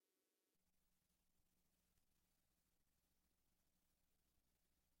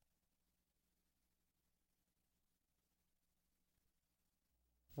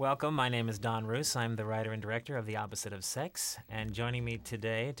Welcome. My name is Don Roos. I'm the writer and director of The Opposite of Sex. And joining me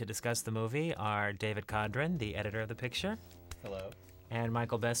today to discuss the movie are David Codron, the editor of the picture. Hello. And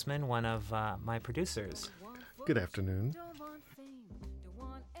Michael Besman, one of my producers. Good afternoon.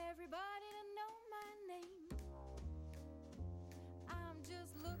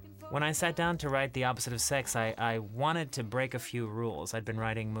 When I sat down to write The Opposite of Sex, I wanted to break a few rules. I'd been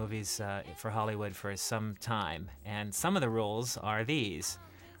writing movies for Hollywood for some time, and some of the rules are these.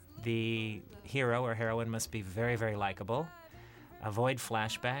 The hero or heroine must be very, very likable, avoid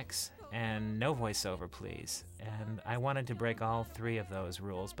flashbacks, and no voiceover, please. And I wanted to break all three of those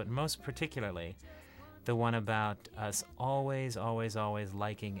rules, but most particularly the one about us always, always, always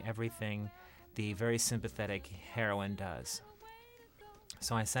liking everything the very sympathetic heroine does.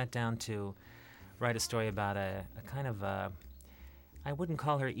 So I sat down to write a story about a kind of a, I wouldn't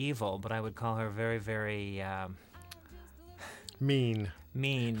call her evil, but I would call her very, very...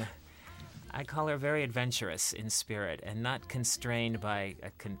 Mean. I call her very adventurous in spirit and not constrained by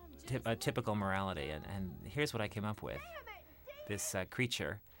a typical morality. And here's what I came up with. This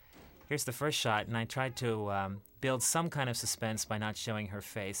creature. Here's the first shot, and I tried to build some kind of suspense by not showing her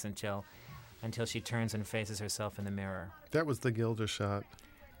face until she turns and faces herself in the mirror. That was the Gilda shot.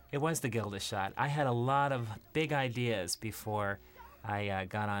 It was the Gilda shot. I had a lot of big ideas before I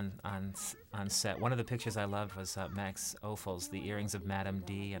got on set. One of the pictures I loved was Max Ophuls' The Earrings of Madame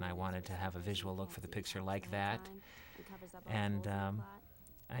D, and I wanted to have a visual look for the picture like that. And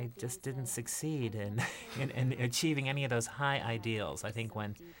I just didn't succeed in achieving any of those high ideals. I think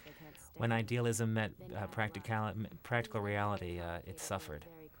when idealism met practical reality, it suffered.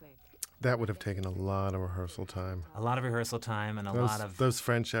 That would have taken a lot of rehearsal time. A lot of rehearsal time and those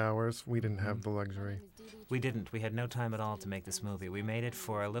French hours, we didn't have the luxury. We didn't. We had no time at all to make this movie. We made it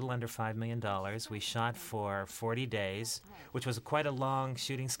for a little under $5 million. We shot for 40 days, which was quite a long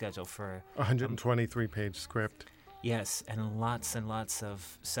shooting schedule for... 123-page script. Yes, and lots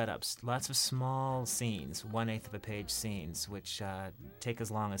of setups, lots of small scenes, 1/8 of a page scenes, which take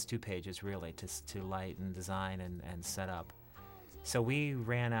as long as 2 pages, really, to light and design and set up. So we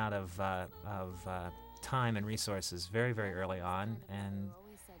ran out of time and resources very, very early on and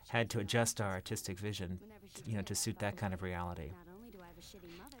had to adjust our artistic vision, to suit that kind of reality.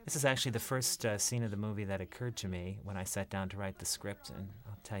 This is actually the first scene of the movie that occurred to me when I sat down to write the script, and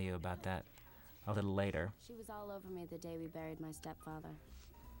I'll tell you about that a little later. She was all over me the day we buried my stepfather.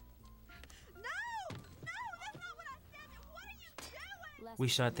 No, that's not what I said. What are you doing? We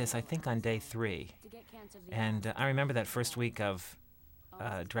shot this, I think, on day 3. And I remember that first week of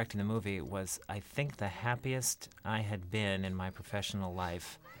directing the movie was, I think, the happiest I had been in my professional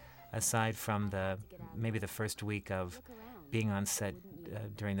life, aside from maybe the first week of being on set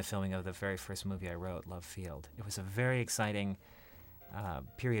during the filming of the very first movie I wrote, Love Field. It was a very exciting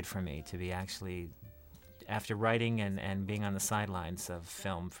period for me to be actually, after writing and being on the sidelines of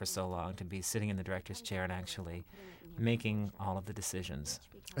film for so long, to be sitting in the director's chair and actually making all of the decisions.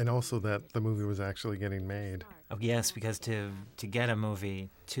 And also that the movie was actually getting made. Oh, yes, because to get a movie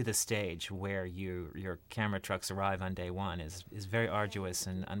to the stage where your camera trucks arrive on day 1 is very arduous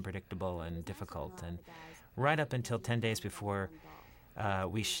and unpredictable and difficult. And right up until 10 days before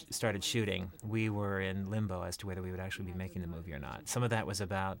we started shooting, we were in limbo as to whether we would actually be making the movie or not. Some of that was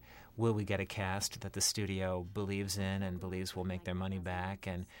about, will we get a cast that the studio believes in and believes will make their money back,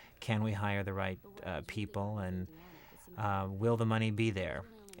 and can we hire the right people, and will the money be there?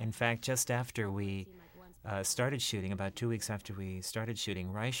 In fact, just after we started shooting, about 2 weeks after we started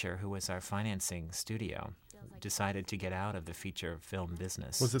shooting, Reicher, who was our financing studio, decided to get out of the feature film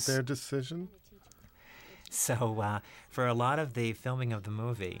business. Was it their decision? So for a lot of the filming of the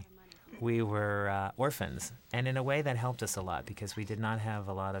movie, we were orphans, and in a way that helped us a lot because we did not have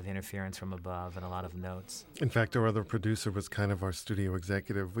a lot of interference from above and a lot of notes. In fact, our other producer was kind of our studio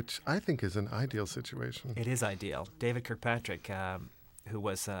executive, which I think is an ideal situation. It is ideal. David Kirkpatrick, who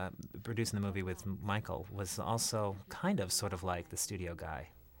was producing the movie with Michael, was also kind of sort of like the studio guy.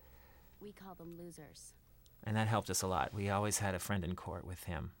 We call them losers. And that helped us a lot. We always had a friend in court with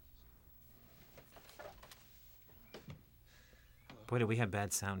him. Boy, did we have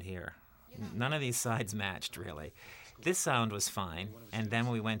bad sound here. None of these sides matched, really. This sound was fine, and then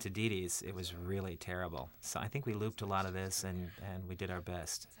when we went to Dee Dee's, it was really terrible. So I think we looped a lot of this, and we did our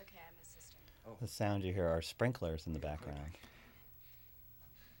best. The sound you hear are sprinklers in the background.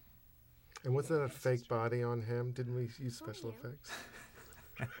 And wasn't that a fake body on him? Didn't we use special effects?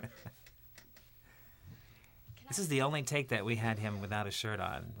 This is the only take that we had him without a shirt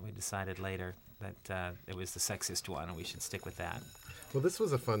on. We decided later that it was the sexiest one, and we should stick with that. Well, this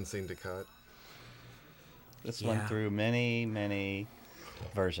was a fun scene to cut. This went through many, many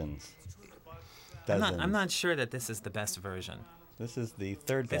versions. I'm not sure that this is the best version. This is the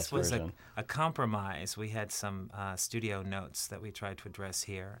third best This was version. a compromise. We had some studio notes that we tried to address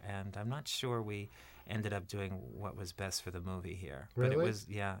here, and I'm not sure we ended up doing what was best for the movie here. But Really?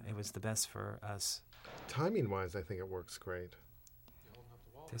 it was the best for us. Timing-wise, I think it works great.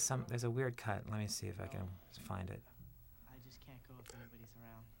 There's a weird cut. Let me see if I can find it. I just can't go if anybody's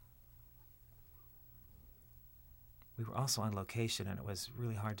around. We were also on location, and it was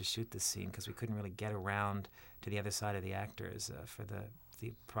really hard to shoot this scene because we couldn't really get around to the other side of the actors for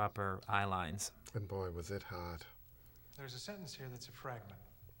the proper eye lines. And boy, was it hot. There's a sentence here that's a fragment.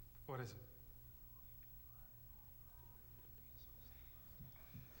 What is it?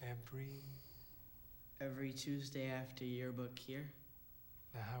 Every Tuesday after yearbook here?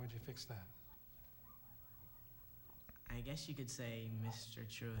 Now, how would you fix that? I guess you could say Mr.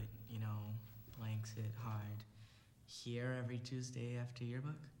 Truitt, blanks it hard. Here every Tuesday after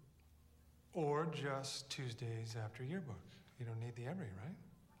yearbook? Or just Tuesdays after yearbook. You don't need the every, right?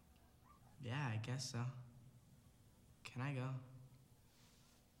 Yeah, I guess so. Can I go?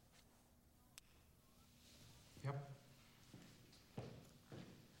 Yep.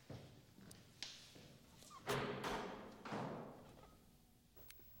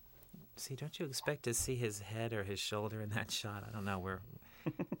 See, don't you expect to see his head or his shoulder in that shot? I don't know.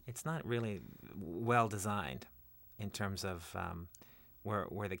 It's not really well designed in terms of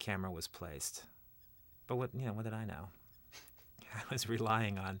where the camera was placed. But what did I know? I was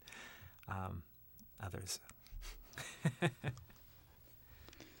relying on others.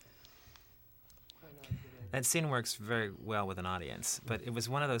 That scene works very well with an audience, but it was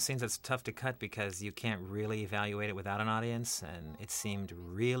one of those scenes that's tough to cut because you can't really evaluate it without an audience, and it seemed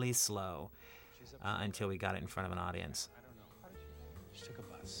really slow until we got it in front of an audience. Just took a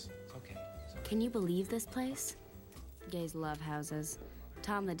bus. It's okay. Can you believe this place? Gays love houses.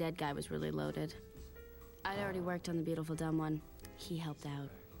 Tom the dead guy was really loaded. I'd already worked on the Beautiful Dumb one. He helped out.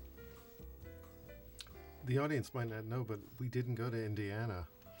 The audience might not know, but we didn't go to Indiana.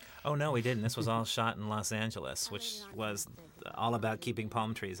 Oh, no, we didn't. This was all shot in Los Angeles, which was all about keeping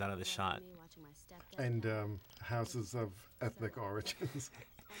palm trees out of the shot. And houses of ethnic origins.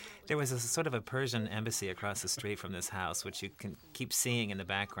 There was a sort of a Persian embassy across the street from this house, which you can keep seeing in the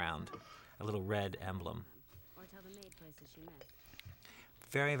background, a little red emblem.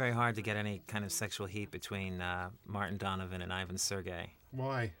 Very, very hard to get any kind of sexual heat between Martin Donovan and Ivan Sergei.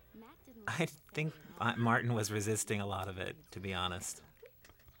 Why? I think Martin was resisting a lot of it, to be honest.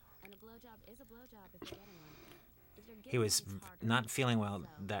 He was not feeling well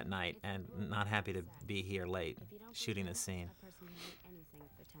that night and not happy to be here late, shooting the scene.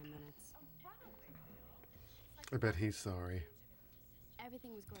 I bet he's sorry.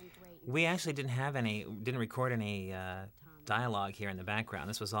 We actually didn't record any dialogue here in the background.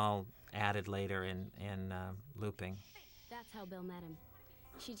 This was all added later in looping. That's how Bill met him.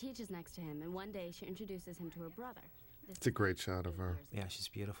 She teaches next to him, and one day she introduces him to her brother. It's a great shot of her. Yeah, she's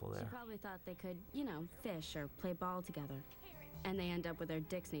beautiful there. She probably thought they could, fish or play ball together. And they end up with their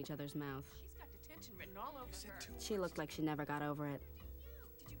dicks in each other's mouth. She's got detention written all over her. She looked like she never got over it.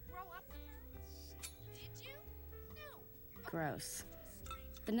 Did you grow up with her? Did you? No. Gross.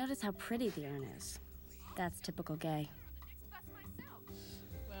 But notice how pretty the urn is. That's typical gay. Fix the bus myself.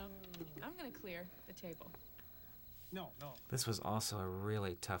 Well, I'm gonna clear the table. No. This was also a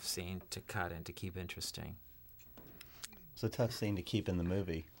really tough scene to cut and to keep interesting. It's a tough scene to keep in the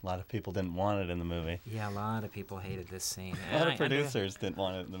movie. A lot of people didn't want it in the movie. Yeah, a lot of people hated this scene. A lot of producers didn't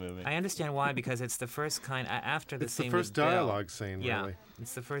want it in the movie. I understand why, because it's the first kind, after the It's scene the first with Bill, dialogue scene, yeah, really.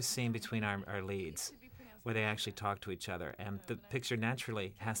 it's the first scene between our leads, where they actually talk to each other, and the picture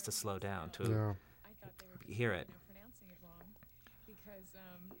naturally has to slow down to Yeah. hear it. Pronouncing it wrong because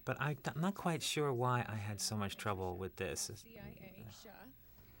But I'm not quite sure why I had so much trouble with this. CIA Shah.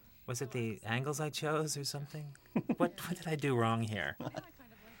 Was it the angles I chose or something? What did I do wrong here?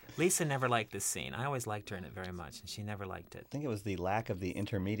 Lisa never liked this scene. I always liked her in it very much, and she never liked it. I think it was the lack of the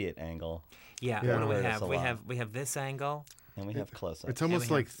intermediate angle. Yeah, Yeah. what do we Where have? it's a We have this angle. And we have close-ups. It's almost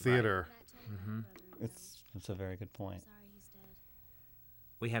we like have- theater. It's a very good point.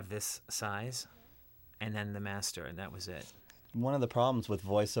 We have this size, and then the master, and that was it. One of the problems with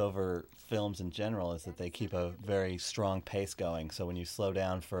voiceover films in general is that they keep a very strong pace going. So when you slow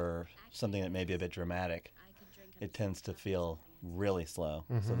down for something that may be a bit dramatic, it tends to feel really slow.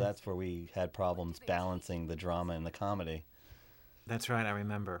 So that's where we had problems balancing the drama and the comedy. That's right, I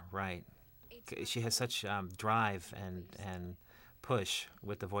remember, right. She has such drive and push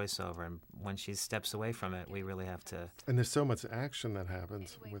with the voiceover, and when she steps away from it, we really have to... And there's so much action that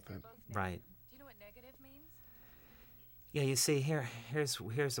happens with it. Right. Do you know what negative means? Yeah, you see,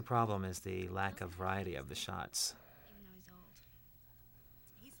 here's the problem: is the lack of variety of the shots. Even though he's old.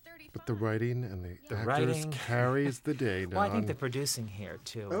 He's 35. But the writing and the actors writing- carries the day, Don. Well, I think the producing here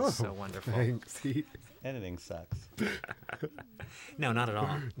too Oh, is so wonderful. thanks. Editing sucks. No, not at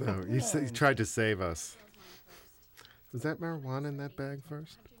all. No, he tried to save us. Was that marijuana in that bag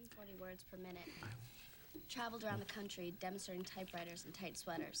first? 140 words per minute. Traveled around the country demonstrating typewriters and tight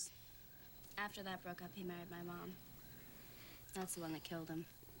sweaters. After that broke up, he married my mom. That's the one that killed him.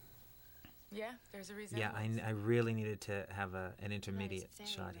 Yeah, there's a reason. Yeah, I really needed to have an intermediate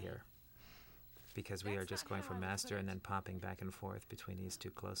family shot man. here, because we are That's just not going how from I would master put and it. then popping back and forth between these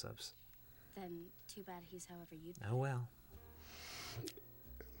two close-ups. Then too bad he's however you'd Oh well.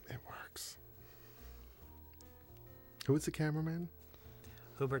 It works. Who was the cameraman?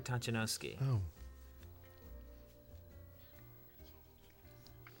 Hubert Tachanowski. Oh.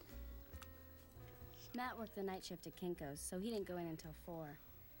 Matt worked the night shift at Kinko's, so he didn't go in until 4.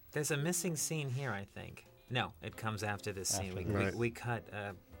 There's a missing scene here, I think. No, it comes after this scene. After We, this. we cut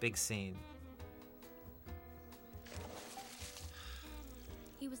a big scene.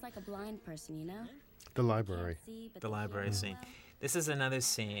 He was like a blind person, you know? The library. Can't see, but The they library hear scene. well. This is another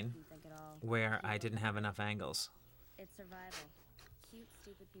scene Didn't think at all. where I didn't have enough angles. It's survival. Cute,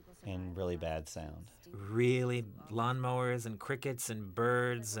 stupid people And survive really life. bad sound. Stupid Really, lawnmowers and crickets and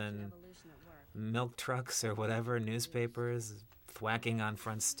birds Watching and evolution at work. milk trucks or whatever, newspapers, thwacking on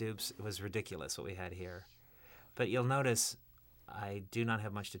front stoops. It was ridiculous what we had here. But you'll notice I do not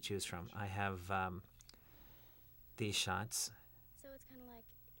have much to choose from. I have these shots, So it's kind of like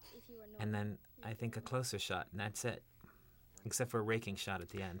if you were and normal, then I think a closer shot, and that's it. Except for a raking shot at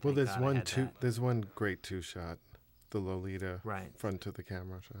the end. Well, Thank there's God I one had two. that. There's one great two shot, the Lolita Right. front to the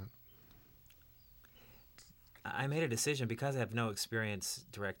camera shot. I made a decision because I have no experience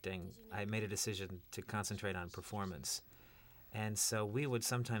directing. I made a decision to concentrate on performance, and so we would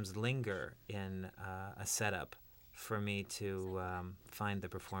sometimes linger in a setup for me to find the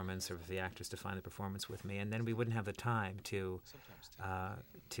performance, or for the actors to find the performance with me, and then we wouldn't have the time to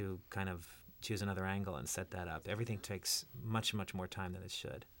kind of choose another angle and set that up. Everything takes much more time than it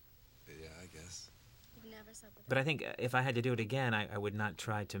should. Yeah, I guess. you've never slept with But I think if I had to do it again, I would not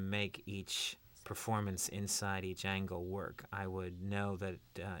try to make each performance inside each angle work. I would know that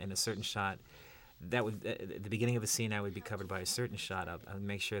in a certain shot, that would at the beginning of a scene, I would be covered by a certain shot. I would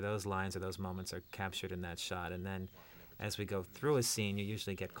make sure those lines or those moments are captured in that shot, and then as we go through a scene, you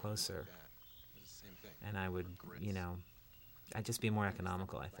usually get closer. It's the same thing. And I would, I'd just be more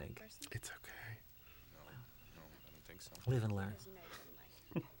economical, I think. It's okay. No, I don't think so. Live and learn.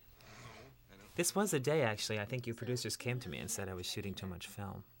 This was a day, actually. I think you producers came to me and said I was shooting too much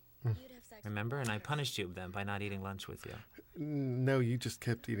film. You'd have sex with Remember? And I punished you then by not eating lunch with you. No, you just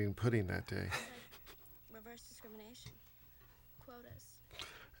kept eating pudding that day, reverse discrimination. Quotas.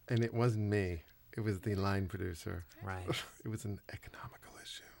 and it wasn't me. It was the line producer. Right. It was an economical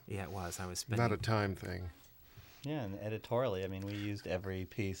issue, Yeah, it was. I was spending. not a time thing. Yeah, and editorially, I mean, we used every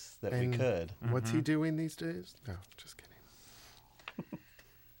piece that And we could. What's he doing these days? No, just kidding.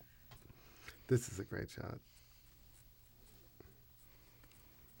 This is a great shot.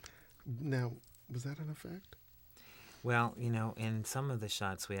 Now, was that an effect? Well, in some of the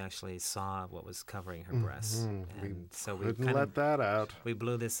shots, we actually saw what was covering her breasts, Mhm. We and so we Couldn't kind let of that out. we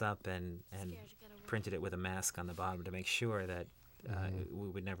blew this up and printed it with a mask on the bottom to make sure that we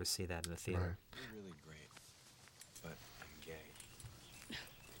would never see that in the theater. Right. You're really great, but I'm gay.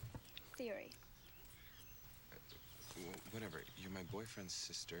 Theory. Whatever. You're my boyfriend's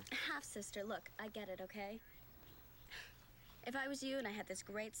sister. Half sister. Look, I get it, okay? If I was you and I had this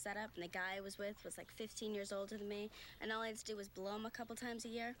great setup and the guy I was with was like 15 years older than me and all I had to do was blow him a couple times a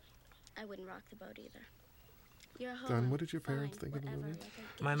year, I wouldn't rock the boat either. You're a Don, homo. what did your parents Fine, think of the whatever, movie? like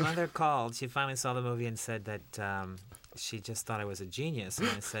a gay My mother called. She finally saw the movie and said that she just thought I was a genius. And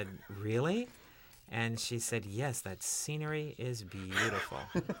I said, "Really?" And she said, "Yes, that scenery is beautiful."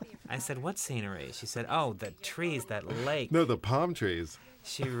 I said, "What scenery?" She said, "Oh, the trees, that lake." No, the palm trees.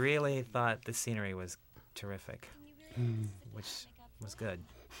 She really thought the scenery was terrific, which was good.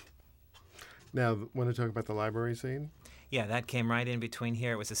 Now, want to talk about the library scene? Yeah, that came right in between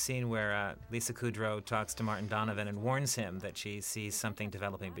here. It was a scene where Lisa Kudrow talks to Martin Donovan and warns him that she sees something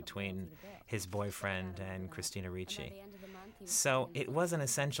developing between his boyfriend and Christina Ricci. So it wasn't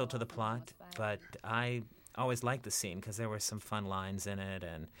essential to the plot, but I always liked the scene because there were some fun lines in it,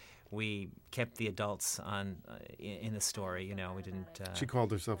 and we kept the adults on in the story. We didn't. She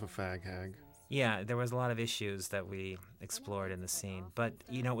called herself a fag hag. Yeah, there was a lot of issues that we explored in the scene, but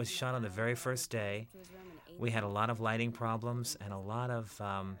it was shot on the very first day. We had a lot of lighting problems and a lot of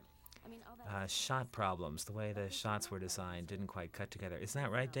shot problems. The way the shots were designed didn't quite cut together. Isn't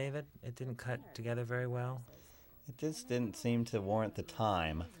that right, David? It didn't cut together very well? It just didn't seem to warrant the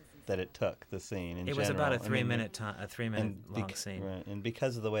time that it took, the scene in general. It was about a I mean, three-minute long scene. Right, and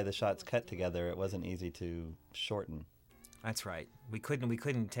because of the way the shots cut together, it wasn't easy to shorten. That's right. We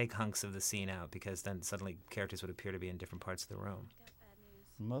couldn't take hunks of the scene out because then suddenly characters would appear to be in different parts of the room.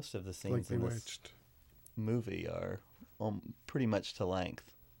 Most of the Like scenes in this Bewitched. movie are pretty much to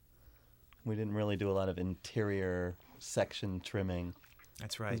length. We didn't really do a lot of interior section trimming.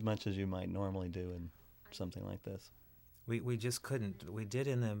 That's right. As much as you might normally do in something like this. We just couldn't. We did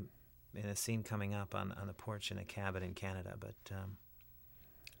in a scene coming up on the porch in a cabin in Canada, but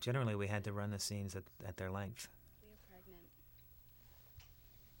generally we had to run the scenes at their length.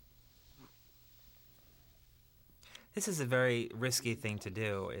 This is a very risky thing to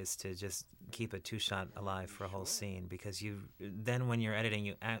do, is to just keep a two-shot alive for a whole scene, because then when you're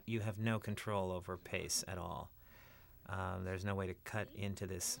editing, you have no control over pace at all. There's no way to cut into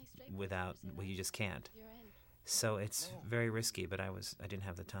this without, well, you just can't. So it's very risky, but I didn't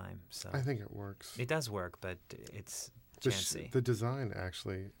have the time. So I think it works. it does work, but it's chancy. The design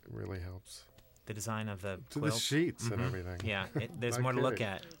actually really helps. The design of the To quilt. the sheets and Mhm. everything. Yeah, there's Not more to look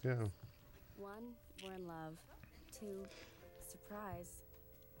kidding. at. Yeah. 1, we're in love. 2, surprise.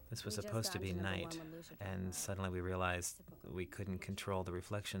 This was We just supposed to got be to number night, one when Lucia broke and up. suddenly we realized we couldn't control the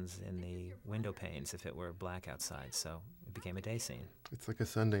reflections in the window panes if it were black outside, so it became a day scene. It's like a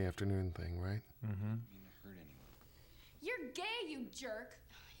Sunday afternoon thing, right? Mm-hmm. You're gay, you jerk.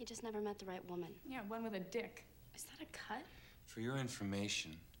 He just never met the right woman. Yeah, one with a dick. Is that a cut? For your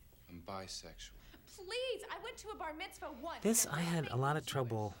information, I'm bisexual. Please, I went to a bar mitzvah once. This, I had a lot of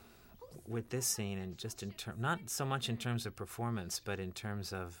trouble with this scene, and just in not so much in terms of performance, but in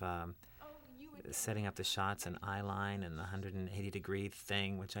terms of setting up the shots and eye line and the 180-degree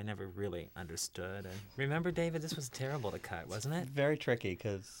thing, which I never really understood. And remember, David, this was terrible to cut, wasn't it? Very tricky,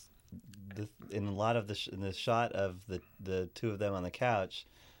 because in a lot of in the shot of the two of them on the couch,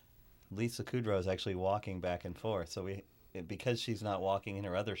 Lisa Kudrow is actually walking back and forth. So because she's not walking in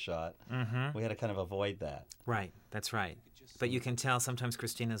her other shot, we had to kind of avoid that. Right, that's right. But you can tell sometimes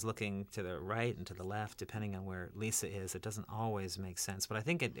Christina's looking to the right and to the left, depending on where Lisa is. It doesn't always make sense, but I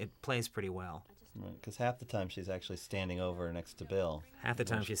think it plays pretty well. Because half the time she's actually standing over next to Bill. Half the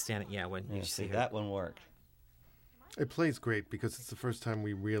time she's standing, when you see her. That one worked. It plays great because it's the first time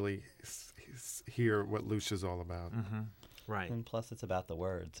we really hear what Lucia's all about. Mm-hmm. Right. And plus it's about the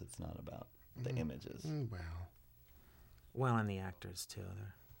words. It's not about the images. Well, and the actors, too.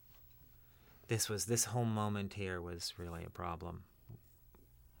 This whole moment here was really a problem,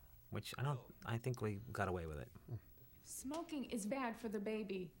 which I think we got away with it. Smoking is bad for the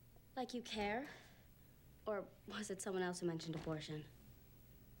baby. Like you care? Or was it someone else who mentioned abortion?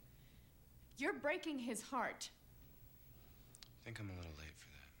 You're breaking his heart. I think I'm a little late for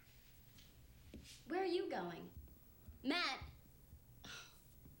that. Where are you going? Matt!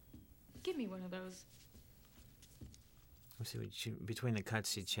 Give me one of those. Between the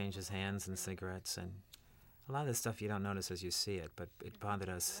cuts, she changes hands and cigarettes, and a lot of this stuff you don't notice as you see it, but it bothered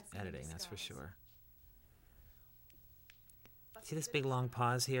us editing, that's for sure. See this big long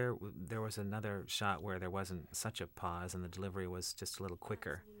pause here? There was another shot where there wasn't such a pause, and the delivery was just a little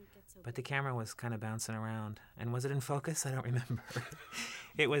quicker. But the camera was kind of bouncing around. And was it in focus? I don't remember.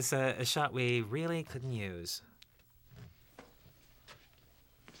 It was a shot we really couldn't use.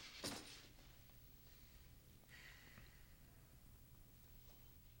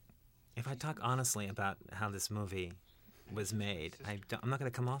 If I talk honestly about how this movie was made, I'm not going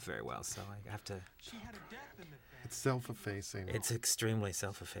to come off very well, so I have to... It's self-effacing. It's extremely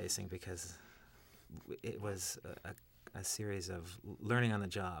self-effacing because it was a series of learning on the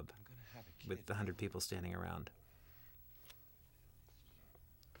job with 100 people standing around.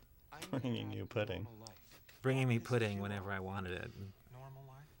 Bringing you pudding. Bringing me pudding whenever I wanted it. Normal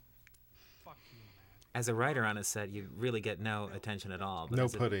life? Fuck you, man. As a writer on a set, you really get no attention at all. But No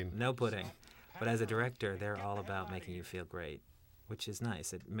pudding. No pudding. But as a director, they're all about making you feel great, which is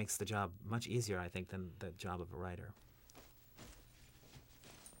nice. It makes the job much easier, I think, than the job of a writer.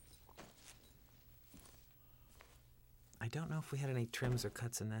 I don't know if we had any trims or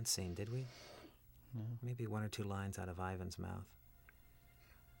cuts in that scene, did we? No. Maybe 1 or 2 lines out of Ivan's mouth.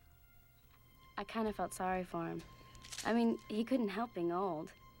 I kind of felt sorry for him. I mean, he couldn't help being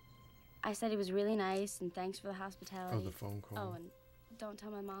old. I said he was really nice, and thanks for the hospitality. Oh, the phone call. Oh, and don't tell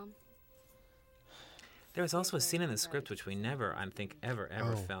my mom. There was also a scene in the script which we never, I think, ever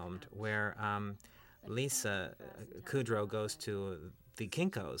filmed, where Lisa Kudrow goes to the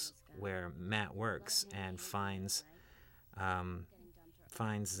Kinko's where Matt works and finds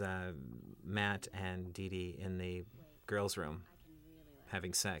finds Matt and Dee Dee in the girls' room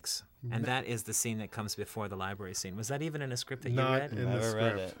having sex. And that is the scene that comes before the library scene. Was that even in a script that you Not read? in the Never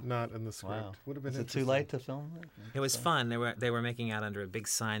read script. it. Not in the script. Wow. Would have been Is it too interesting. late to film it? It was fun. They were making out under a big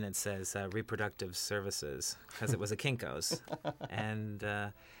sign that says reproductive services because it was a Kinko's. And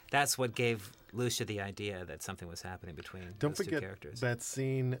that's what gave Lucia the idea that something was happening between Don't those two forget characters. that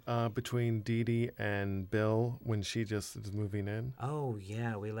scene between Dee Dee and Bill when she just is moving in. Oh,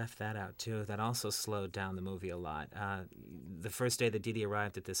 yeah, we left that out, too. That also slowed down the movie a lot. The first day that Dee Dee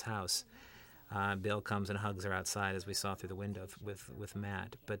arrived at this house, Bill comes and hugs her outside, as we saw through the window with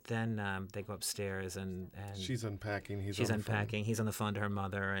Matt. But then they go upstairs, and She's unpacking. she's unpacking. He's on the phone to her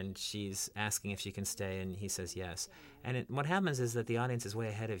mother, and she's asking if she can stay, and he says yes. And what happens is that the audience is way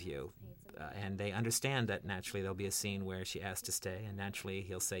ahead of you, and they understand that naturally there'll be a scene where she asks to stay, and naturally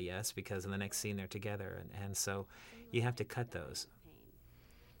he'll say yes because in the next scene they're together, and so you have to cut those.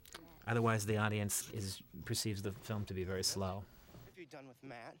 Otherwise, the audience perceives the film to be very slow. What have you done with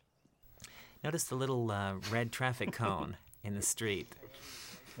Matt? Notice the little red traffic cone in the street.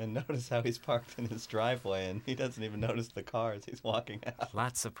 And notice how he's parked in his driveway, and he doesn't even notice the cars. He's walking out.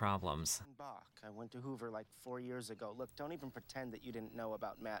 Lots of problems. Bach. I went to Hoover like 4 years ago. Look, don't even pretend that you didn't know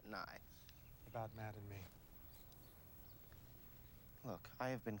about Matt and I. About Matt and me. Look, I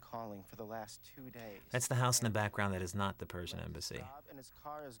have been calling for the last 2 days. That's the house in the background that is not the Persian embassy. Job and his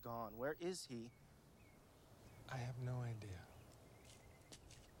car is gone. Where is he? I have no idea.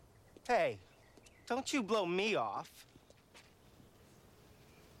 Hey, don't you blow me off.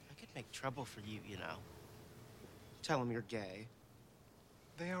 I could make trouble for you, you know. Tell him you're gay.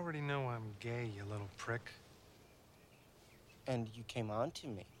 They already know I'm gay, you little prick. And you came on to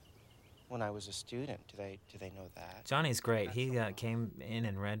me when I was a student. Do they know that? Johnny's great. He came in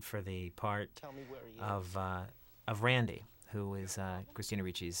and read for the part Tell me where he is. of Randy, who is Christina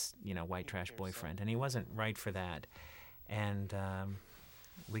Ricci's white trash boyfriend, and he wasn't right for that. And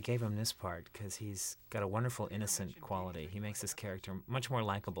we gave him this part because he's got a wonderful innocent quality. He makes this character much more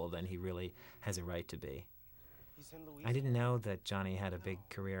likable than he really has a right to be. He's in I didn't know that Johnny had a big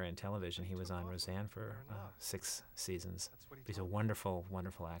career in television. He was on Roseanne for 6 seasons. He's a wonderful,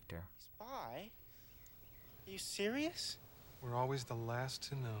 wonderful actor. Spy? Are you serious? We're always the last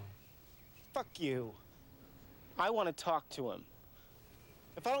to know. Fuck you. I want to talk to him.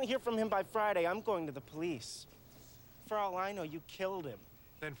 If I don't hear from him by Friday, I'm going to the police. For all I know, you killed him.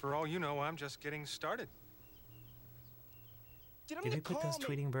 Then for all you know, I'm just getting started. Did we put those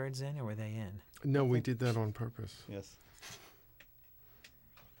tweeting birds in, or were they in? No, we did that on purpose. Yes.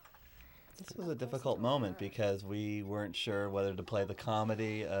 This was a difficult moment because we weren't sure whether to play the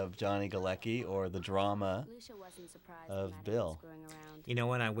comedy of Johnny Galecki or the drama of Bill. You know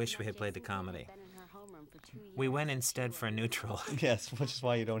what? I wish we had played the comedy. We went instead for neutral. Yes, which is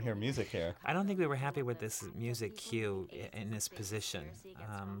why you don't hear music here. I don't think we were happy with this music cue in this position.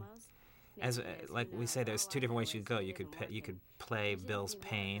 Like we say, there's 2 different ways you could go. You could play Bill's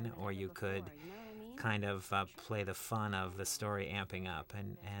pain, or you could kind of play the fun of the story amping up,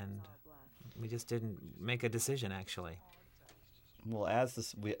 and we just didn't make a decision actually. Well,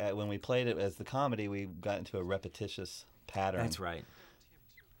 when we played it as the comedy, we got into a repetitious pattern. That's right.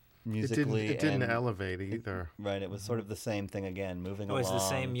 Musically, it didn't elevate either. Right, it was sort of the same thing again, moving It along. was the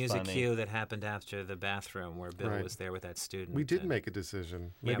same music funny. cue that happened after the bathroom where Bill Right. was there with that student. We did make a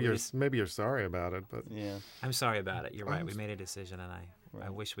decicision. Maybe maybe you're sorry about it, but yeah, I'm sorry about it. You're right. We made a decision, and I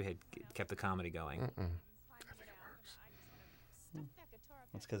wish we had kept the comedy going. I think it works.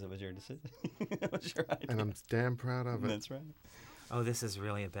 That's because it was your decision. It was your idea. And I'm damn proud of it. That's right. Oh, this is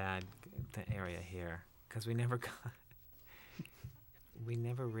really a bad area here because we never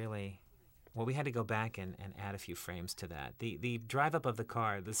really. Well, we had to go back and add a few frames to that. The drive up of the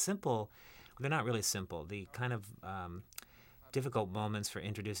car, they're not really simple. The kind of difficult moments for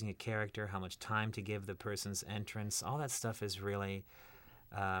introducing a character, how much time to give the person's entrance, all that stuff is really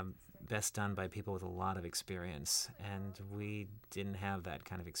best done by people with a lot of experience. And we didn't have that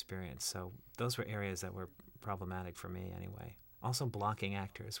kind of experience. So those were areas that were problematic for me anyway. Also blocking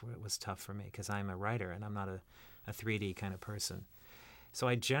actors was tough for me because I'm a writer and I'm not a 3D kind of person. So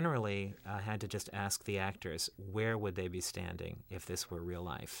I generally had to just ask the actors where would they be standing if this were real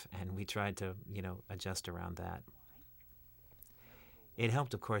life, and we tried to, adjust around that. It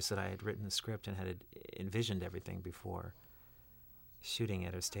helped, of course, that I had written the script and had envisioned everything before shooting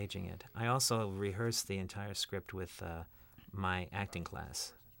it or staging it. I also rehearsed the entire script with my acting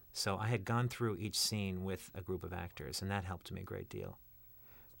class. So I had gone through each scene with a group of actors, and that helped me a great deal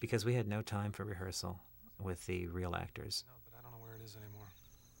because we had no time for rehearsal with the real actors. No, but I don't know where it is anymore.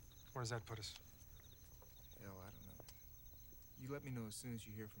 Where does that put us? Hell, I don't know. You let me know as soon as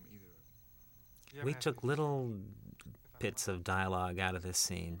you hear from either of them. We took little bits of dialogue out of this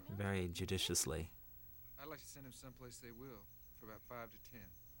scene very judiciously. I'd like to send him someplace they will for about 5 to 10.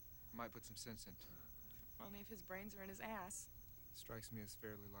 Might put some sense into him. Only if his brains are in his ass. Strikes me as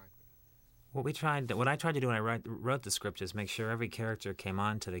fairly likely. What I tried to do when I wrote the script is make sure every character came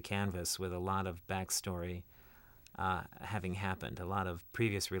onto the canvas with a lot of backstory having happened, a lot of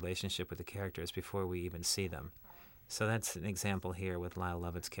previous relationship with the characters before we even see them. So that's an example here with Lyle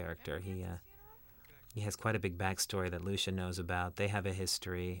Lovett's character. He has quite a big backstory that Lucia knows about. They have a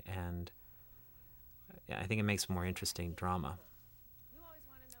history, and I think it makes more interesting drama.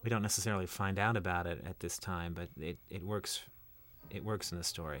 We don't necessarily find out about it at this time, but it works. It works in the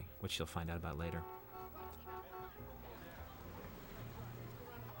story, which you'll find out about later.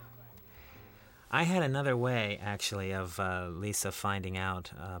 I had another way, actually, of Lisa finding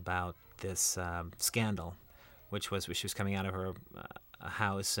out about this scandal, which was she was coming out of her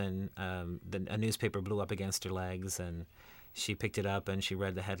house, and a newspaper blew up against her legs, and she picked it up and she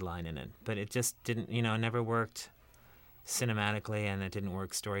read the headline in it. But it just didn't, it never worked cinematically, and it didn't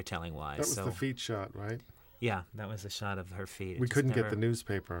work storytelling-wise. That was the feet shot, right? Yeah, that was a shot of her feet. We couldn't get the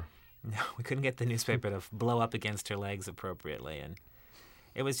newspaper. No, we couldn't get the newspaper to blow up against her legs appropriately, and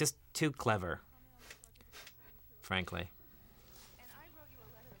it was just too clever, frankly.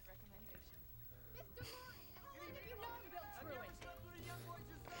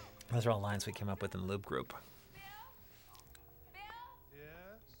 Those are all lines we came up with in the Loop Group.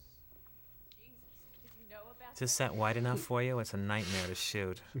 Is this set wide enough for you? It's a nightmare to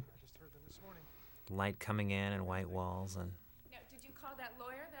shoot. Light coming in and white walls and... Now, did you call that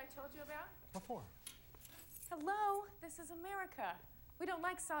lawyer that I told you about? What for? Hello, this is America. We don't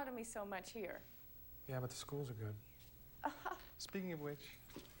like sodomy so much here. Yeah, but the schools are good. Speaking of which...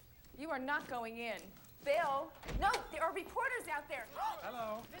 You are not going in. Bill! No, there are reporters out there.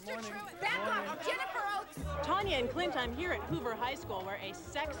 Hello. Mr. Truitt, back off! Jennifer Oates! Tanya and Clint, I'm here at Hoover High School where a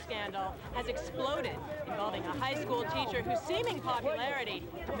sex scandal has exploded involving a high school teacher whose seeming popularity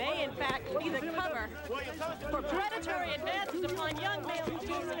may in fact be the cover for predatory advances upon young male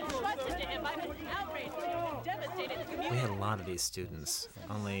students entrusted to him by this outrage devastated the community. We had a lot of these students,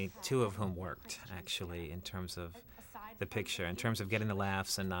 only 2 of whom worked, actually, in terms of the picture, in terms of getting the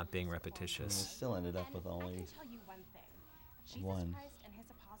laughs and not being repetitious. We still ended up with only one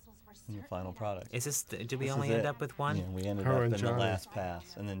in the final product. Is this? Did we only end up with one? Yeah, we ended up in the last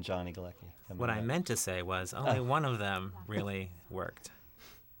pass, and then Johnny Galecki. What I meant to say was only one of them really worked.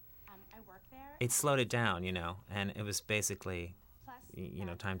 It slowed it down, and it was basically,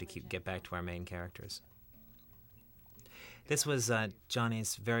 time to get back to our main characters. This was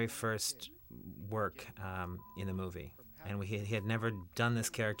Johnny's very first work in the movie. And he had never done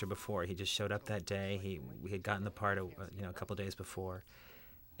this character before. He just showed up that day. We had gotten the part a couple days before,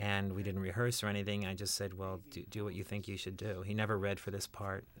 and we didn't rehearse or anything. I just said, well, do what you think you should do. He never read for this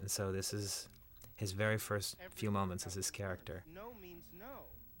part, and so this is his very first few moments as this character. No means no.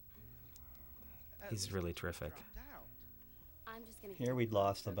 He's really terrific. Here we'd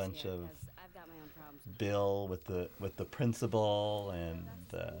lost a bunch of Bill with the principal and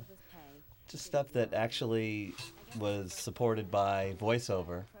just stuff that actually was supported by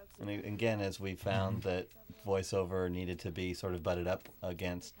voiceover. And again, as we found that voiceover needed to be sort of butted up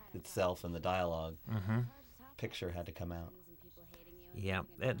against itself and the dialogue, picture had to come out. Yeah,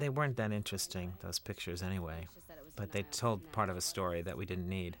 they weren't that interesting, those pictures anyway, but they told part of a story that we didn't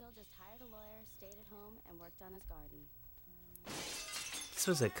need. This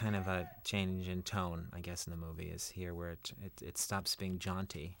was a kind of a change in tone, I guess, in the movie, is here where it stops being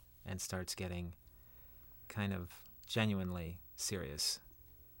jaunty and starts getting kind of genuinely serious.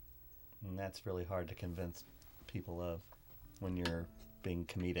 And that's really hard to convince people of when you're being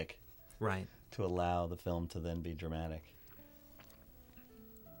comedic. Right. To allow the film to then be dramatic.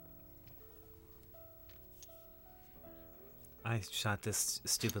 I shot this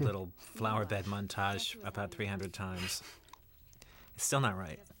stupid little flower bed montage about 300 times. It's still not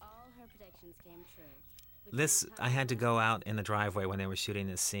right. This, I had to go out in the driveway when they were shooting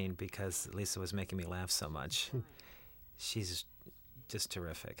this scene because Lisa was making me laugh so much. She's just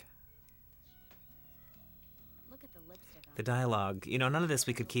terrific. The dialogue, none of this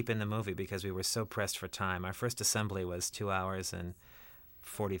we could keep in the movie because we were so pressed for time. Our first assembly was 2 hours and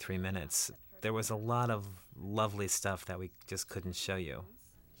 43 minutes. There was a lot of lovely stuff that we just couldn't show you.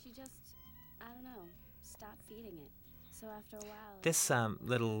 She just, stopped feeding it. So after a while... This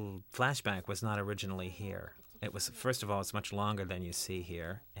little flashback was not originally here. It was, first of all, it's much longer than you see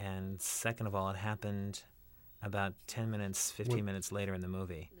here. And second of all, it happened about 10 minutes, 15 minutes later in the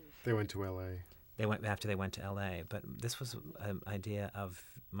movie. They went to L.A. They went after they went to L.A., but this was an idea of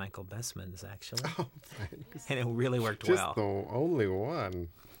Michael Besman's, actually. Oh, thanks. And it really worked Just well. the only one.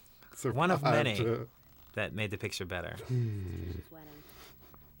 One of many Survived. that made the picture better.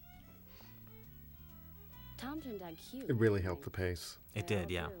 Tom turned out cute. It really helped the pace. It did,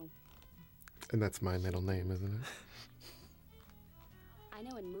 yeah. And that's my middle name, isn't it? I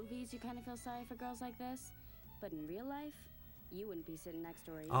know in movies you kind of feel sorry for girls like this, but in real life, you wouldn't be sitting next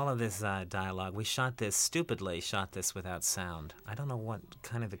door either. All of this dialogue, we stupidly shot this without sound. I don't know what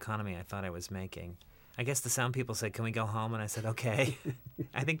kind of economy I thought I was making. I guess the sound people said, "Can we go home?" And I said, "Okay."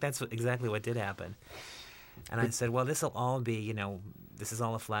 I think that's exactly what did happen. And I said, well, this will all be, this is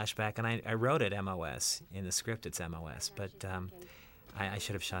all a flashback. And I wrote it MOS. In the script, it's MOS. But I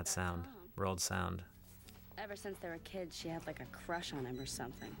should have shot sound, rolled sound. Ever since they were kids, she had like a crush on him or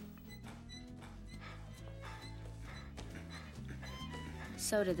something.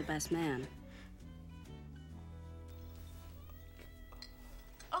 So did the best man.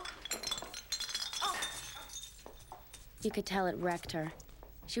 You could tell it wrecked her.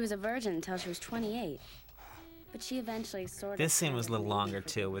 She was a virgin until she was 28. But she eventually sort of... This scene was a little longer,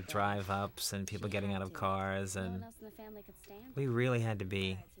 too, with drive-ups and people getting out of cars. And we really had to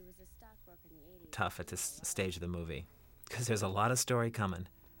be tough at this stage of the movie because there's a lot of story coming.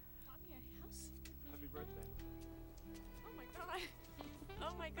 Happy birthday. Oh, my God.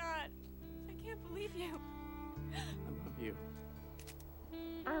 Oh, my God. I can't believe you. I love you.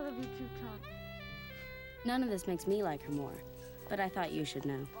 I love you too, Tom. None of this makes me like her more, but I thought you should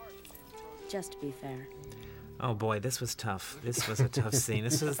know. Just to be fair. Oh boy, this was tough. This was a tough scene.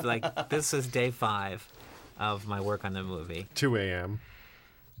 This was day 5 of my work on the movie. 2 a.m.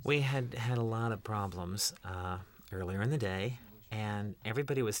 We had a lot of problems earlier in the day, and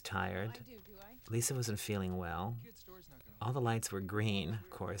everybody was tired. Lisa wasn't feeling well. All the lights were green, of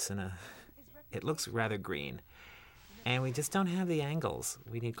course, it looks rather green. And we just don't have the angles.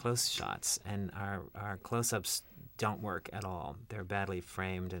 We need close shots, and our close-ups don't work at all. They're badly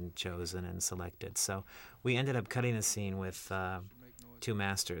framed and chosen and selected. So we ended up cutting a scene with 2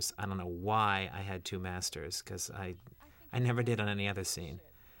 masters. I don't know why I had 2 masters, because I never did on any other scene.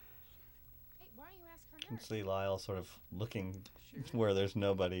 You can see Lyle sort of looking where there's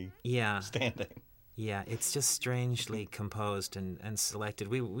nobody standing. Yeah, it's just strangely composed and selected.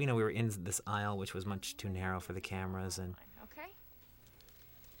 We were in this aisle, which was much too narrow for the cameras, and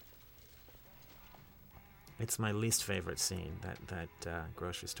it's my least favorite scene, that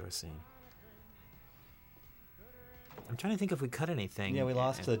grocery store scene. I'm trying to think if we cut anything. Yeah, we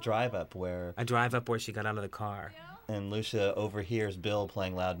lost the drive-up where... A drive-up where she got out of the car. And Lucia overhears Bill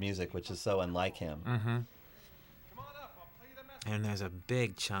playing loud music, which is so unlike him. Mm-hmm. And there's a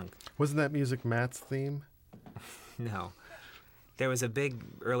big chunk. Wasn't that music Matt's theme? No. There was a big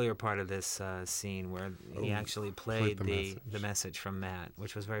earlier part of this scene where he actually played the message from Matt,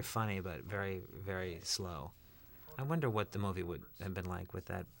 which was very funny but very, very slow. I wonder what the movie would have been like with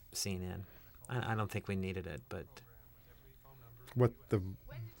that scene in. I don't think we needed it, but... What the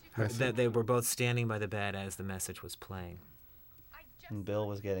message? They were both standing by the bed as the message was playing. And Bill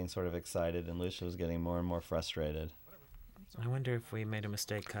was getting sort of excited, and Lucia was getting more and more frustrated. I wonder if we made a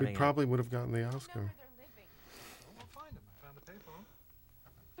mistake cutting We probably would have gotten the Oscar.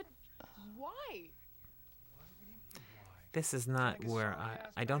 But why? This is not where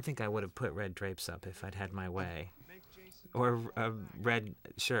I don't think I would have put red drapes up if I'd had my way. Or a red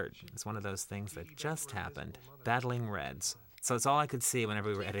shirt. It's one of those things that just happened. Battling reds. So it's all I could see whenever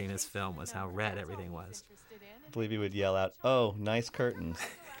we were editing this film was how red everything was. I believe he would yell out, "Oh, nice curtains."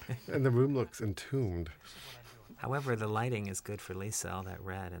 And the room looks entombed. However, the lighting is good for Lisa. All that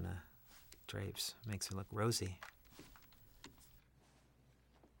red and the drapes makes her look rosy.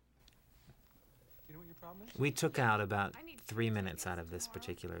 You know what your problem is? We took out about 3 minutes out of this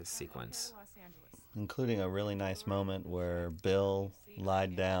particular sequence. Including a really nice moment where Bill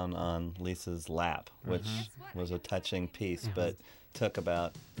lied down on Lisa's lap, which was a touching piece, but took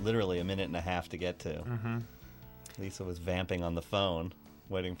about literally a minute and a half to get to. Lisa was vamping on the phone,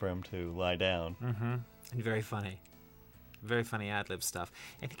 waiting for him to lie down. And very funny. Very funny ad-lib stuff.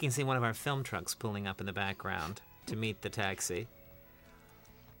 I think you can see one of our film trucks pulling up in the background to meet the taxi.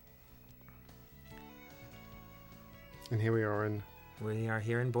 And here we are in... We are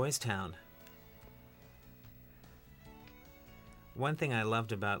here in Boys Town. One thing I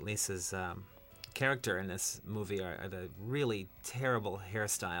loved about Lisa's character in this movie are the really terrible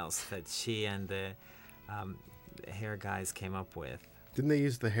hairstyles that she and the hair guys came up with. Didn't they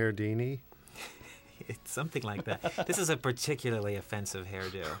use the Hairdini? It's something like that. This is a particularly offensive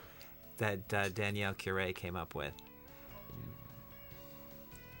hairdo that Danielle Curie came up with.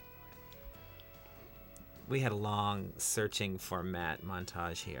 we had a long searching for Matt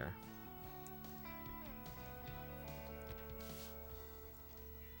montage here.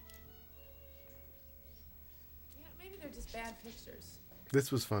 Yeah, maybe they're just bad pictures.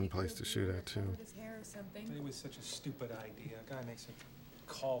 This was a fun place to shoot at, too. His hair or something. It was such a stupid idea. A guy makes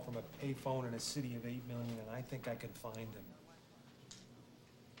a call from a payphone in a city of 8 million, and I think I can find him.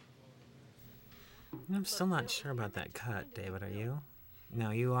 I'm still not sure about that cut, David, are you?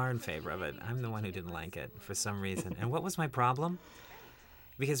 No, you are in favor of it. I'm the one who didn't like it for some reason. And what was my problem?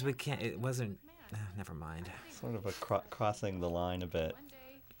 Because we can't, it wasn't, never mind. Sort of a crossing the line a bit,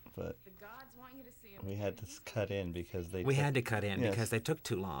 but we had to cut in because they had to cut in because they took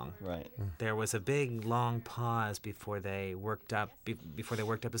too long. Right. There was a big, long pause before they worked up,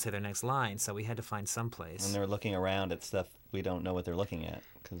 to say their next line, so we had to find some place. And they're looking around at stuff we don't know what they're looking at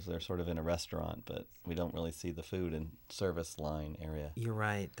because they're sort of in a restaurant, but we don't really see the food and service line area. You're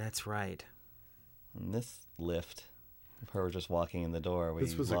right. That's right. And this lift, of her just walking in the door, we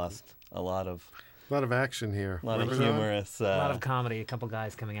lost a lot of action here. A lot of humorous. A lot of comedy. A couple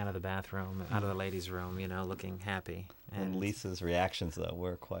guys coming out of the bathroom, out of the ladies' room, looking happy. And Lisa's reactions, though,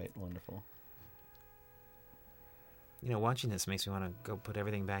 were quite wonderful. Watching this makes me want to go put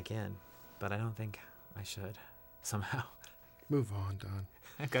everything back in, but I don't think I should, somehow. Move on, Don.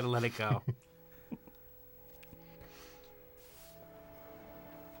 I've got to let it go.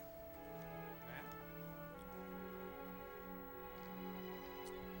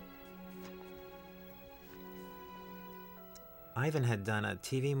 Ivan had done a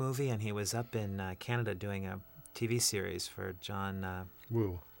TV movie, and he was up in Canada doing a TV series for John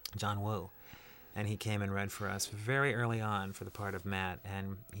Woo. And he came and read for us very early on for the part of Matt,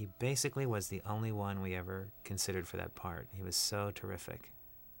 and he basically was the only one we ever considered for that part. He was so terrific.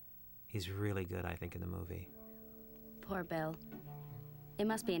 He's really good, I think, in the movie. Poor Bill. It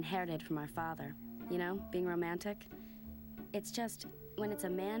must be inherited from our father, being romantic. It's just, when it's a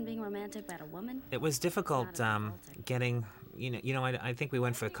man being romantic about a woman... It was difficult getting... I think we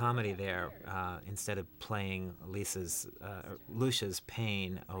went for a comedy there instead of playing Lucia's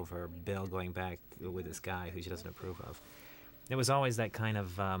pain over Bill going back with this guy who she doesn't approve of. There was always that kind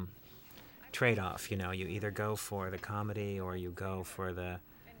of trade-off, you either go for the comedy or you go for the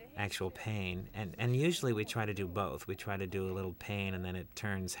actual pain. And usually we try to do both. We try to do a little pain and then it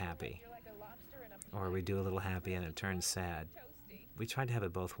turns happy. Or we do a little happy and it turns sad. We tried to have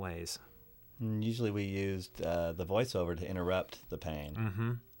it both ways. Usually we used the voiceover to interrupt the pain.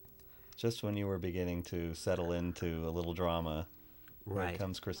 Mm-hmm. Just when you were beginning to settle into a little drama, right. Here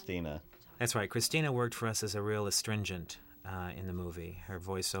comes Christina. That's right. Christina worked for us as a real astringent in the movie. Her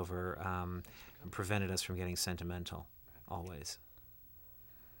voiceover prevented us from getting sentimental, always.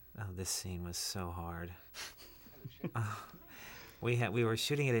 Oh, this scene was so hard. We were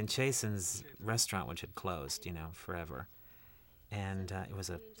shooting it in Chasen's restaurant, which had closed, forever. And it was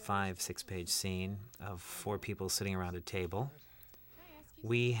a 5-6 page scene of 4 people sitting around a table.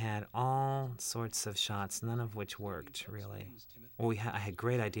 We had all sorts of shots, none of which worked, really. Well, I had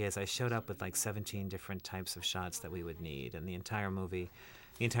great ideas. I showed up with like 17 different types of shots that we would need. And the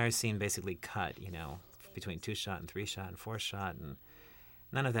entire scene basically cut, between 2-shot and 3-shot and 4-shot. And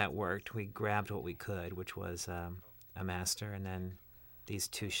none of that worked. We grabbed what we could, which was a master, and then these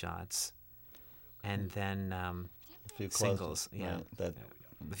 2 shots. And then... a few singles, right,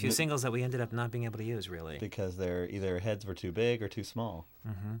 a few singles that we ended up not being able to use, really, because their either heads were too big or too small,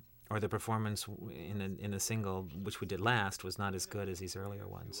 or the performance in the single, which we did last, was not as good as these earlier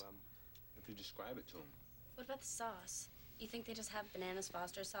ones. If you describe it to them. What about the sauce? You think they just have Bananas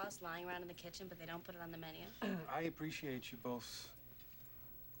Foster sauce lying around in the kitchen, but they don't put it on the menu? I appreciate you both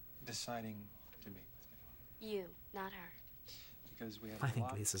deciding to meet with me. You, not her. I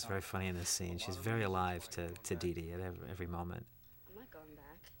think Lisa's very funny in this scene. She's very alive to Dee Dee at every moment. I'm not going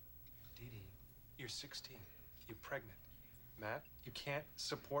back. Dee Dee, you're 16. You're pregnant. Matt, you can't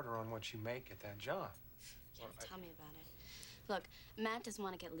support her on what you make at that job. Yeah, tell me about it. Look, Matt doesn't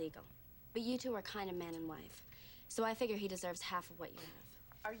want to get legal, but you two are kind of man and wife. So I figure he deserves half of what you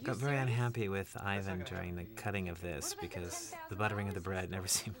have. Got very unhappy with Ivan during the cutting of this because the buttering of the bread never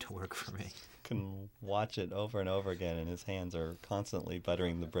seemed to work for me. Can watch it over and over again, and his hands are constantly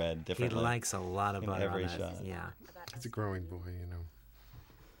buttering the bread differently. He likes a lot of butter every on shot. Yeah. He's a growing boy,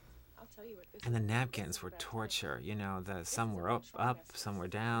 I'll tell you what this And the napkins were torture. Some were up, some were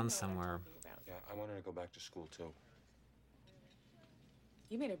down, some were... Yeah, I want her to go back to school, too.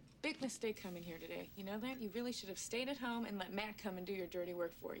 You made a big mistake coming here today. You know that? You really should have stayed at home and let Matt come and do your dirty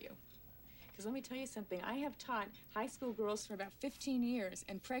work for you. Because let me tell you something. I have taught high school girls for about 15 years,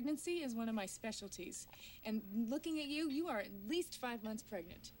 and pregnancy is one of my specialties. And looking at you, you are at least 5 months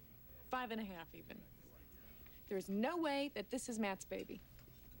pregnant. 5.5 even. There's no way that this is Matt's baby.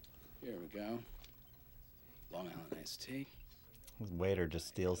 Here we go. Long Island iced tea. His waiter just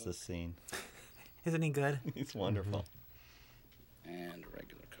steals this scene. Isn't he good? He's wonderful. And a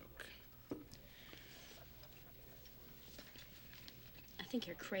regular Coke. I think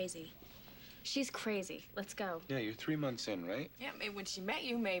you're crazy. She's crazy. Let's go. Yeah, you're 3 months in, right? Yeah, maybe when she met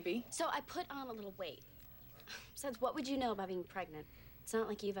you, maybe. So I put on a little weight. Besides, what would you know about being pregnant? It's not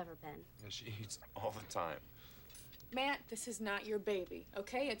like you've ever been. Yeah, she eats all the time. Matt, this is not your baby,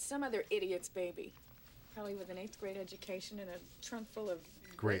 okay? It's some other idiot's baby. Probably with an 8th grade education and a trunk full of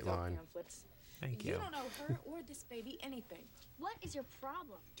Great breakup line. pamphlets. Thank You you. don't know her or this baby anything. What is your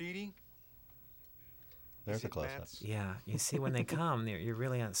problem? Dee Dee? There's Is a it close-up. Matt's? Yeah, you see, when they come, you're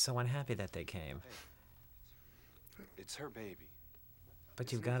really so unhappy that they came. It's her baby.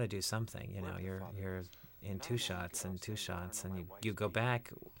 But you've got to do something, you know. You're in 2 shots and 2 shots, and you go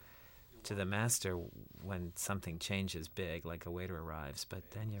back to the master when something changes big, like a waiter arrives. But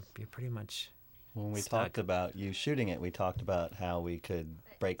then you're pretty much When we stuck. talked about you shooting it, we talked about how we could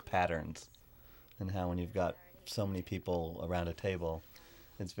break patterns, and how when you've got so many people around a table,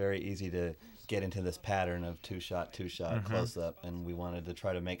 it's very easy to get into this pattern of 2-shot, 2-shot, close-up, and we wanted to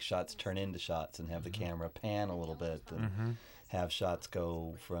try to make shots turn into shots and have the camera pan a little bit and have shots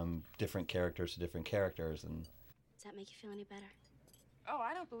go from different characters to different characters. And Does that make you feel any better? Oh,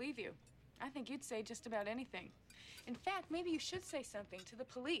 I don't believe you. I think you'd say just about anything. In fact, maybe you should say something to the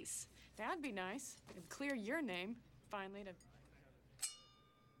police. That'd be nice. It'd clear your name, finally, to...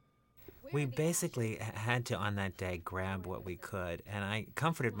 We basically had to, on that day, grab what we could, and I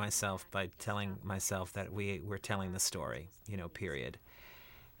comforted myself by telling myself that we were telling the story, period.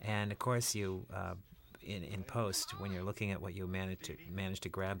 And of course, you, in post, when you're looking at what you managed to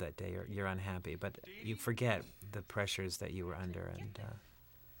grab that day, you're unhappy, but you forget the pressures that you were under, and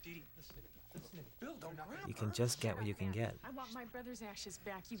you can just get what you can get. I want my brother's ashes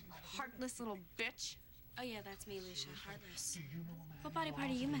back, you heartless little bitch. Oh, yeah, that's me, Lucia. Heartless. What body part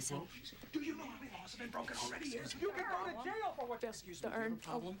are you missing? Do you know how many laws have been broken already? You can go to jail for what? The urn.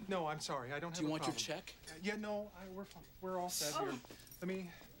 Oh, no, I'm sorry. I don't have Do you a want your problem. check? Yeah, no, we're fine. We're all set here. Let me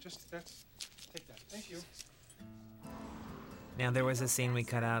just, take that. Thank you. Now, there was a scene we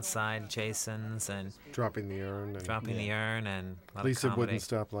cut outside Jason's and Dropping the urn. And dropping the urn and a lot Lisa of comedy. wouldn't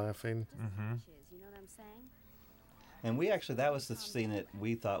stop laughing. You know what I'm saying? And we actually, that was the scene that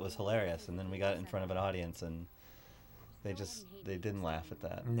we thought was hilarious, and then we got it in front of an audience, and they didn't laugh at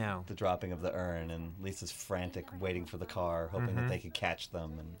that. No. The dropping of the urn, and Lisa's frantic, waiting for the car, hoping that they could catch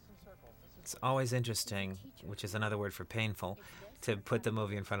them. And It's always interesting, which is another word for painful, to put the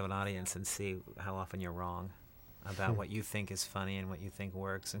movie in front of an audience and see how often you're wrong about what you think is funny and what you think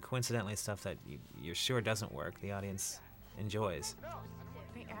works. And coincidentally, stuff that you're sure doesn't work, the audience enjoys.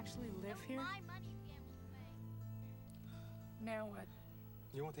 They actually live here? Now what?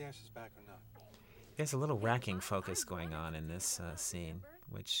 You want the ashes back or not? There's a little racking focus going on in this scene,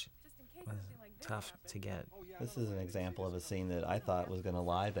 which was tough to get. this is an example of a scene that I thought was going to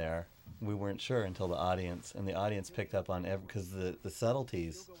lie there. We weren't sure until the audience picked up on because the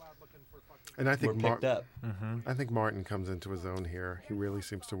subtleties And I think were picked up. I think Martin comes into his own here. He really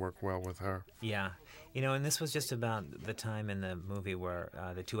seems to work well with her. Yeah. And this was just about the time in the movie where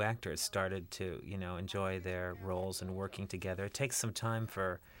the 2 actors started to, enjoy their roles and working together. It takes some time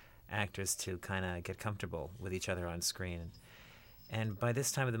for actors to kind of get comfortable with each other on screen. And by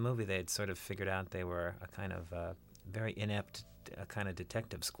this time of the movie, they had sort of figured out they were a kind of very inept kind of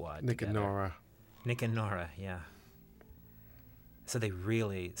detective squad Nick together. and Nora. Nick and Nora, yeah. So they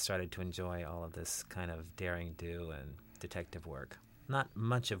really started to enjoy all of this kind of daring do and detective work. Not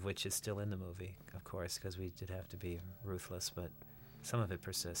much of which is still in the movie, of course, because we did have to be ruthless, but some of it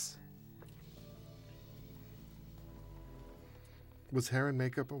persists. Was hair and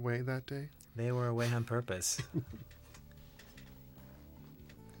makeup away that day? They were away on purpose.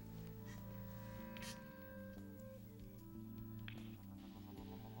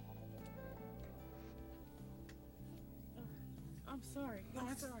 I'm sorry. No,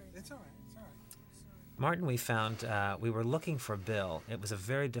 I'm it's sorry. It's all right. It's all right. Martin, we found, we were looking for Bill. It was a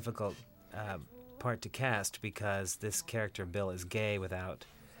very difficult part to cast because this character, Bill, is gay without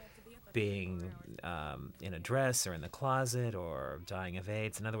being in a dress or in the closet or dying of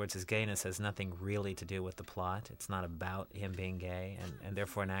AIDS. In other words, his gayness has nothing really to do with the plot. It's not about him being gay, and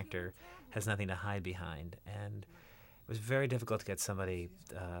therefore an actor has nothing to hide behind. And it was very difficult to get somebody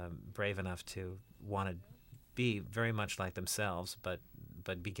brave enough to want to be very much like themselves, but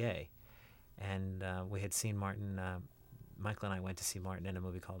be gay. And we had seen Martin, Michael and I went to see Martin in a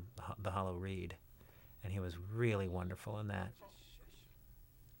movie called The Hollow Reed, and he was really wonderful in that.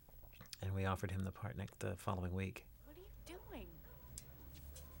 And we offered him the part the following week. What are you doing?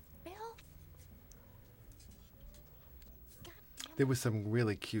 Bill? There was some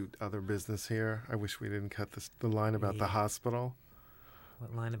really cute other business here. I wish we didn't cut the line about the hospital.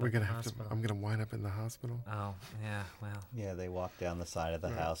 What line about We're gonna the have hospital? I'm gonna wind up in the hospital. Oh, yeah, well. Yeah, they walked down the side of the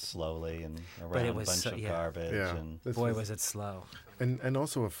Right. house slowly and But around it a was bunch so- of yeah. garbage. Yeah. And This Boy, was it slow. And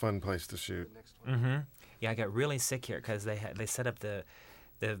also a fun place to shoot. Mm-hmm. Yeah, I got really sick here because they set up the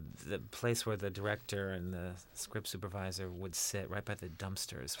place where the director and the script supervisor would sit right by the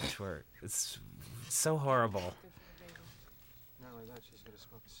dumpsters, which were it's so horrible. Not only that, she's gonna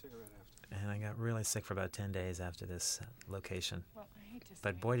smoke a cigarette after. And I got really sick for about 10 days after this location. Well, I hate to say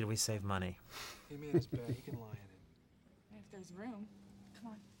But boy, did we save money. He made his bed. He can lie in it. if there's room.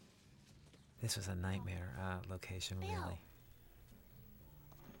 Come on. This was a nightmare location, really.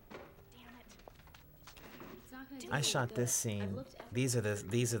 I shot this scene. These are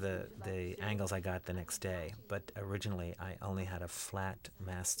the angles I got the next day. But originally, I only had a flat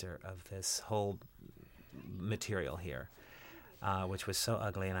master of this whole material here, which was so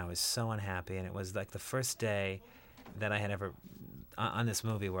ugly, and I was so unhappy. And it was like the first day that I had ever on this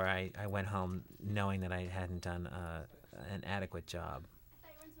movie where I went home knowing that I hadn't done an adequate job.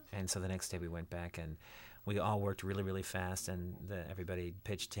 And so the next day we went back and we all worked really, really fast, and everybody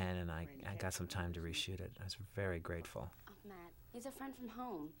pitched 10, and I got some time to reshoot it. I was very grateful. Oh, Matt, he's a friend from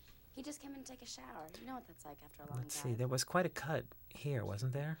home. He just came in to take a shower. You know what that's like after a long Let's see, drive. there was quite a cut here,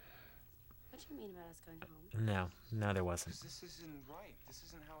 wasn't there? What do you mean about us going home? No, there wasn't. This isn't right. This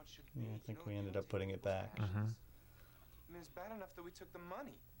isn't how it should be. yeah, I think we ended up putting it back. Mm-hmm. I mean, it's bad enough that we took the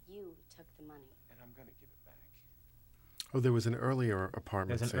money, You took the money. and I'm gonna give it back. Oh, there was an earlier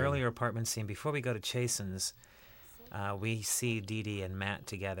apartment There's an scene. earlier apartment scene. Before we go to Chasen's, we see Dee Dee and Matt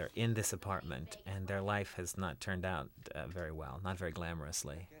together in this apartment, and their life has not turned out very well, not very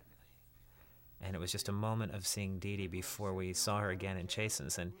glamorously. And it was just a moment of seeing Dee Dee before we saw her again in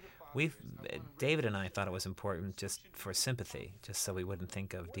Chasen's. And David and I thought it was important just for sympathy, just so we wouldn't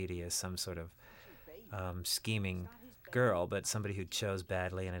think of Dee Dee as some sort of scheming girl, but somebody who chose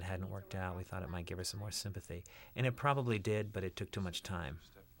badly and it hadn't worked out. We thought it might give her some more sympathy. And it probably did, but it took too much time.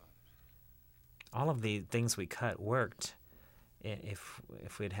 All of the things we cut worked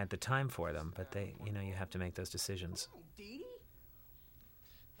if we'd had the time for them, but you have to make those decisions.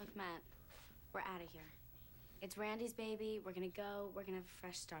 Look, Matt, we're out of here. It's Randy's baby. We're gonna go. We're gonna have a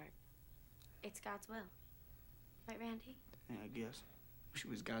fresh start. It's God's will. Right, Randy? Yeah, I guess. Wish it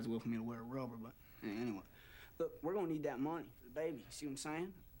was God's will for me to wear a rubber, but anyway. Look, we're gonna need that money for the baby. See what I'm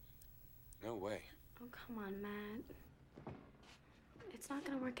saying? No way. Oh, come on, Matt. It's not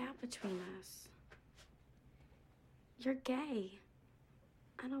gonna work out between us. You're gay.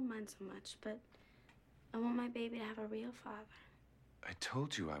 I don't mind so much, but I want my baby to have a real father. I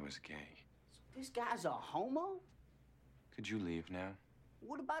told you I was gay. This guy's a homo? Could you leave now?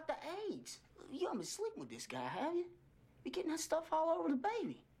 What about the AIDS? You haven't been sleeping with this guy, have you? Be getting that stuff all over the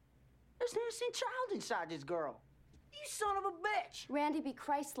baby. There's an innocent child inside this girl. You son of a bitch! Randy, be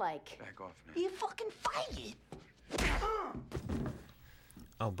Christ-like. Back off, man. You fucking fight it!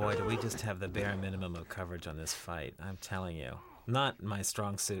 Oh boy, do we just have the bare minimum of coverage on this fight. I'm telling you. Not my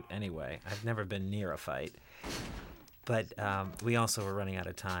strong suit anyway. I've never been near a fight. But we also were running out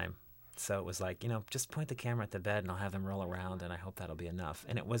of time. So it was like, just point the camera at the bed and I'll have them roll around and I hope that'll be enough.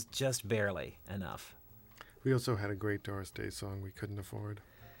 And it was just barely enough. We also had a great Doris Day song we couldn't afford.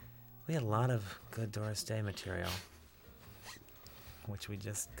 We had a lot of good Doris Day material, which we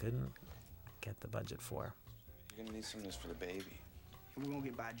just couldn't get the budget for. You're gonna need some of this for the baby. We're gonna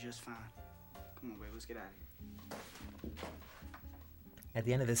get by just fine. Come on, baby, let's get out of here. At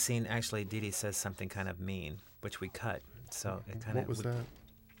the end of this scene, actually, Dee Dee says something kind of mean, which we cut. So it kind of. What was that?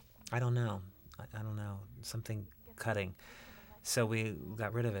 I don't know. I don't know. Something cutting. So we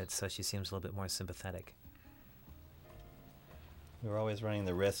got rid of it, so she seems a little bit more sympathetic. We were always running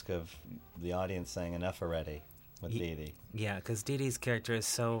the risk of the audience saying enough already with Dee Dee. Yeah, because Dee Dee's character is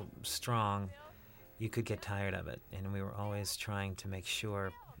so strong, you could get tired of it. And we were always trying to make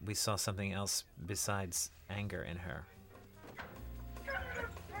sure we saw something else besides anger in her.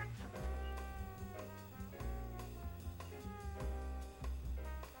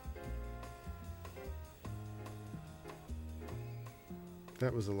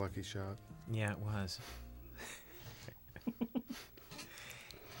 That was a lucky shot. Yeah, it was.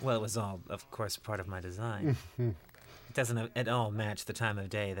 Well, it was all, of course, part of my design. It doesn't at all match the time of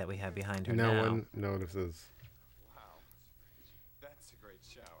day that we have behind her now. No one notices. Wow. That's a great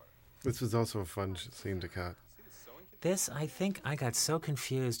shower. This was also a fun scene to cut. See the sewing kit This, I think I got so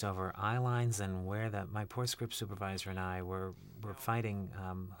confused over eye lines and where my poor script supervisor and I were fighting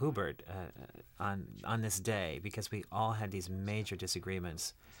Hubert on this day, because we all had these major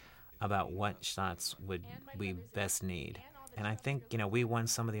disagreements about what shots would we best need. And I think, we won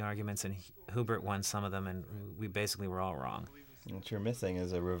some of the arguments and Hubert won some of them, and we basically were all wrong. What you're missing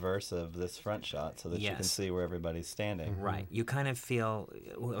is a reverse of this front shot so that you can see where everybody's standing. Right. You kind of feel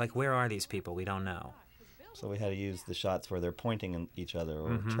like, where are these people? We don't know. So we had to use the shots where they're pointing at each other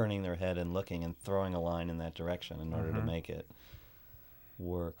or turning their head and looking and throwing a line in that direction in order to make it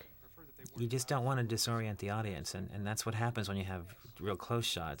work. You just don't want to disorient the audience, and that's what happens when you have real close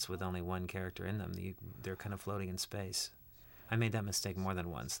shots with only one character in them. They're kind of floating in space. I made that mistake more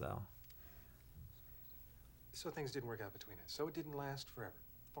than once, though. So things didn't work out between us. So it didn't last forever.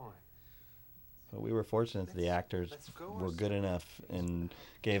 Fine. But we were fortunate that the actors were good enough and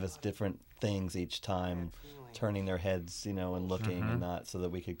gave us different things each time, turning their heads, and looking and not, so that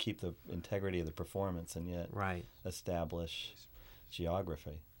we could keep the integrity of the performance and yet establish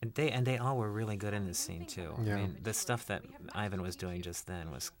geography. And they all were really good in this scene too. Yeah. I mean, the stuff that Ivan was doing just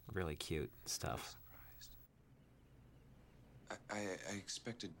then was really cute stuff. I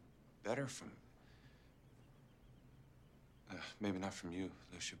expected better from... maybe not from you,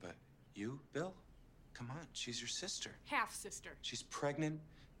 Lucia, but you, Bill? Come on, she's your sister. Half-sister. She's pregnant,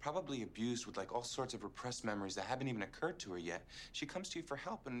 probably abused with, all sorts of repressed memories that haven't even occurred to her yet. She comes to you for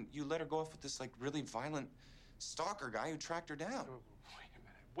help, and you let her go off with this, really violent stalker guy who tracked her down.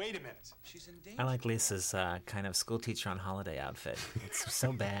 Wait a minute. She's in danger. I like Lisa's kind of school teacher on holiday outfit. It's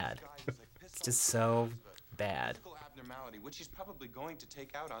so bad. It's just so bad. Abnormality, which he's probably going to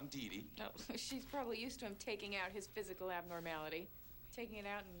take out on Dee Dee. No, she's probably used to him taking out his physical abnormality, taking it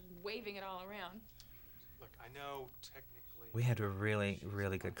out and waving it all around. Look, I know technically... We had a really,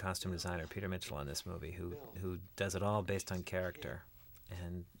 really good costume designer, Peter Mitchell, in this movie, who does it all based on character.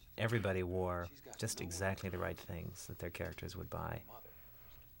 And everybody wore just exactly the right things that their characters would buy.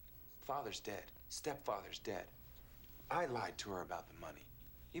 Father's dead. Stepfather's dead. I lied to her about the money.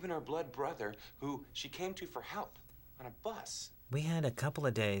 Even her blood brother, who she came to for help, on a bus. We had a couple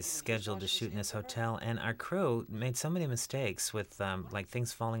of days scheduled to shoot in this hotel, and our crew made so many mistakes with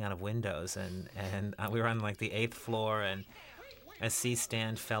things falling out of windows, and we were on the 8th floor, and a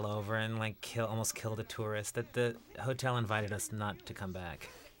C-stand fell over and almost killed a tourist, that the hotel invited us not to come back.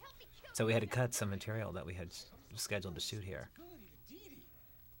 So we had to cut some material that we had scheduled to shoot here.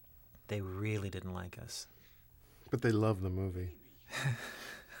 They really didn't like us. But they love the movie.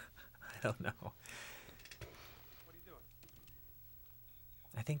 I don't know.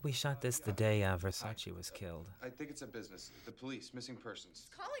 I think we shot this the day Versace was killed. I think it's a business. The police, missing persons.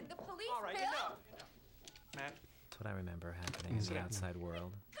 Calling the police, All right, Bill? enough. Matt? That's what I remember happening in the outside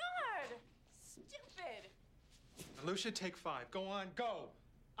world. God! Stupid! Lucia, take 5. Go on, go.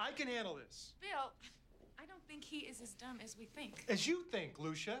 I can handle this. Bill, I don't think he is as dumb as we think. As you think,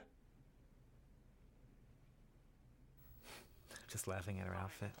 Lucia. Just laughing at her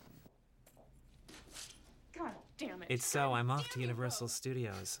outfit. God damn it. It's so, I'm off to Universal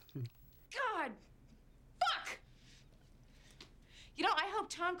Studios. God! Fuck! I hope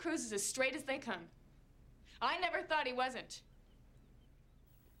Tom Cruise is as straight as they come. I never thought he wasn't.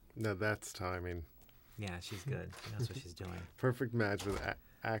 No, that's timing. Yeah, she's good. She knows what she's doing. Perfect match with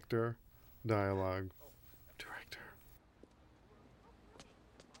actor, dialogue, director.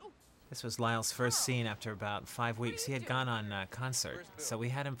 This was Lyle's first scene after about 5 weeks. He had gone on concert, so we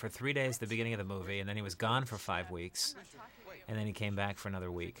had him for 3 days at the beginning of the movie, and then he was gone for 5 weeks, and then he came back for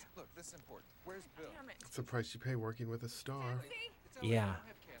another week. Look, this is important. Where's Bill? It's the price you pay working with a star. Yeah.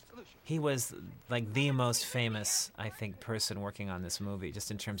 He was the most famous, I think, person working on this movie,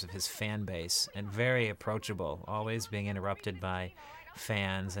 just in terms of his fan base, and very approachable, always being interrupted by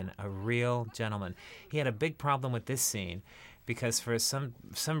fans, and a real gentleman. He had a big problem with this scene, because for some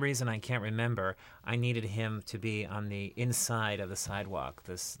reason I can't remember, I needed him to be on the inside of the sidewalk,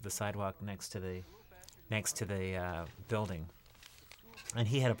 the sidewalk next to the building. And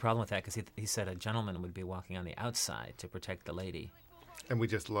he had a problem with that because he said a gentleman would be walking on the outside to protect the lady. And we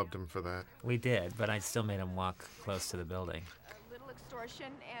just loved him for that. We did, but I still made him walk close to the building. A little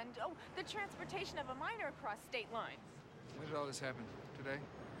extortion and, the transportation of a minor across state lines. When did all this happen? Today?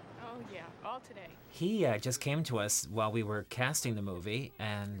 Oh, yeah, all today. He just came to us while we were casting the movie,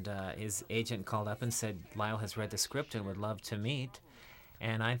 and his agent called up and said Lyle has read the script and would love to meet.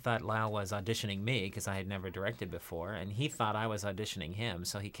 And I thought Lyle was auditioning me because I had never directed before, and he thought I was auditioning him.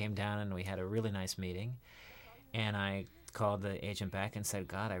 So he came down and we had a really nice meeting. And I called the agent back and said,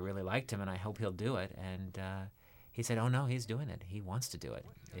 God, I really liked him and I hope he'll do it. And he said, "Oh no, he's doing it. He wants to do it.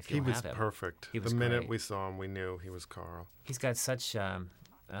 If He you'll was have him." perfect. He was the minute great. we saw him, we knew he was Carl. He's got such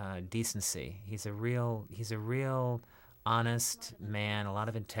decency. He's a real honest man, a lot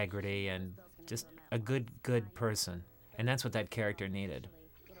of integrity, and just a good person. And that's what that character needed.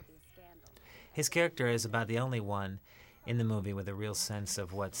 His character is about the only one in the movie with a real sense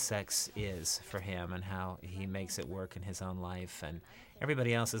of what sex is for him and how he makes it work in his own life. And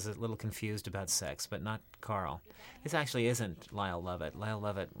everybody else is a little confused about sex, but not Carl. This actually isn't Lyle Lovett. Lyle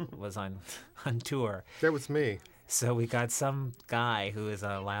Lovett was on tour. That was me. So we got some guy who is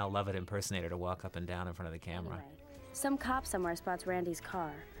a Lyle Lovett impersonator to walk up and down in front of the camera. Some cop somewhere spots Randy's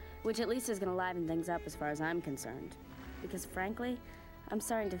car, which at least is going to liven things up as far as I'm concerned. Because frankly, I'm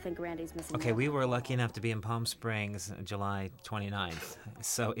starting to think Randy's missing Okay, out. we were lucky enough to be in Palm Springs July 29th,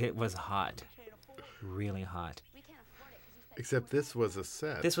 so it was hot. Really hot. Except this was a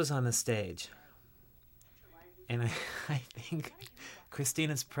set. This was on the stage. And I think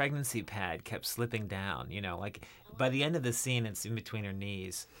Christina's pregnancy pad kept slipping down, you know, like by the end of the scene, it's in between her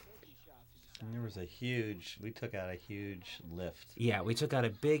knees. And there was we took out a huge lift. Yeah, we took out a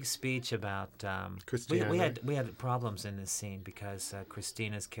big speech about Christiana. we had problems in this scene because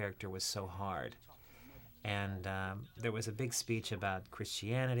Christina's character was so hard, and there was a big speech about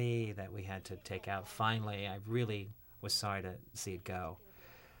Christianity that we had to take out. Finally, I really was sorry to see it go,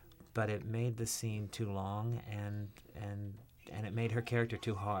 but it made the scene too long, and it made her character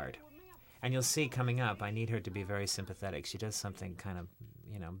too hard. And you'll see coming up, I need her to be very sympathetic. She does something kind of,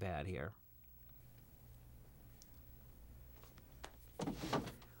 bad here.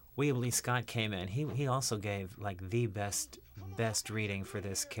 William Lee Scott came in. He also gave like the best reading for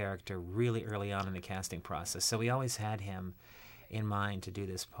this character really early on in the casting process. So we always had him in mind to do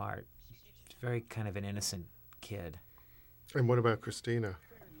this part. Very kind of an innocent kid. And what about Christina?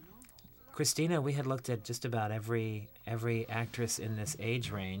 Christina, we had looked at just about every actress in this age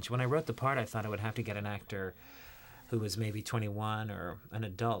range. When I wrote the part, I thought I would have to get an actor who was maybe 21 or an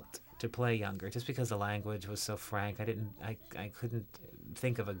adult to play younger, just because the language was so frank. I couldn't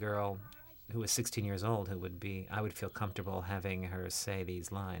think of a girl who was 16 years old who I would feel comfortable having her say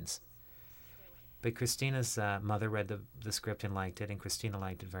these lines. But Christina's mother read the script and liked it, and Christina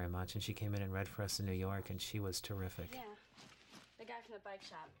liked it very much, and she came in and read for us in New York, and she was terrific. Yeah, the guy from the bike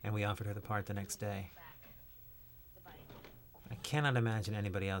shop. And we offered her the part the next day. I cannot imagine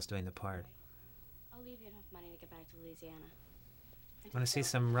anybody else doing the part. I'll leave you enough money to get back to Louisiana. Want to see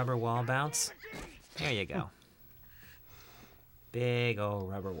some rubber wall bounce? There you go. Big old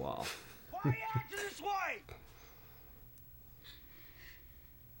rubber wall. Why are you acting this way?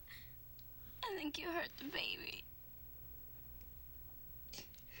 I think you hurt the baby.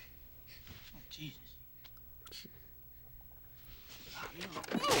 Oh, Jesus.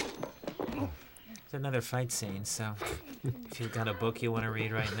 It's another fight scene, so if you've got a book you want to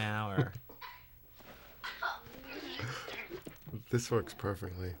read right now, or... This works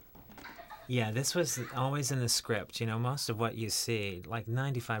perfectly. Yeah, this was always in the script. Most of what you see, like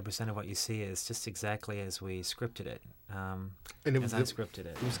 95% of what you see is just exactly as we scripted it, And it was as I scripted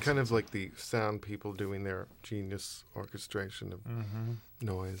it. It was kind of like the sound people doing their genius orchestration of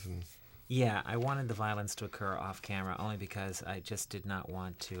noise and... Yeah, I wanted the violence to occur off camera only because I just did not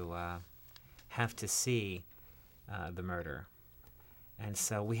want to have to see the murder. And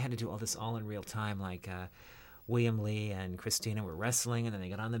so we had to do all this all in real time, like William Lee and Christina were wrestling, and then they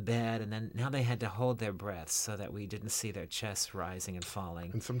got on the bed, and then now they had to hold their breaths so that we didn't see their chests rising and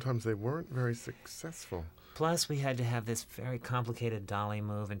falling. And sometimes they weren't very successful. Plus, we had to have this very complicated dolly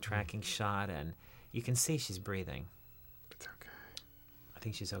move and tracking shot, and you can see she's breathing. It's okay. I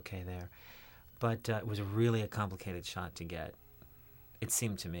think she's okay there. But it was really a complicated shot to get. It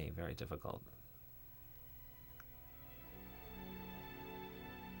seemed to me very difficult.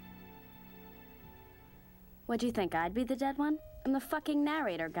 What do you think, I'd be the dead one? I'm the fucking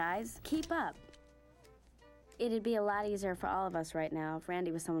narrator, guys. Keep up. It'd be a lot easier for all of us right now if Randy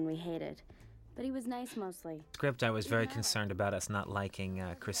was someone we hated. But he was nice mostly. Script, I was very concerned about us not liking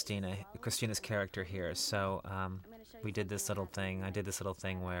Christina's character here. So we did this little thing. I did this little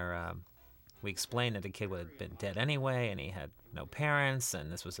thing where we explained that the kid would have been dead anyway, and he had no parents,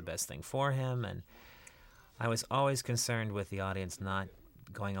 and this was the best thing for him. And I was always concerned with the audience not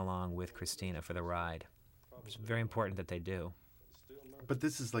going along with Christina for the ride. It's very important that they do. But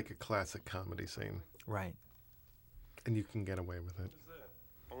this is like a classic comedy scene. Right. And you can get away with it.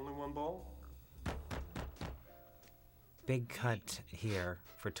 Only one ball? Big cut here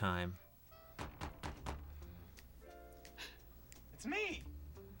for time. It's me!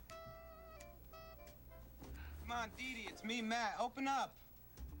 Come on, Dee Dee, it's me, Matt. Open up!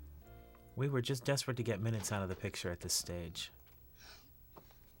 We were just desperate to get minutes out of the picture at this stage.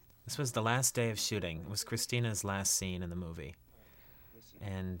 This was the last day of shooting. It was Christina's last scene in the movie.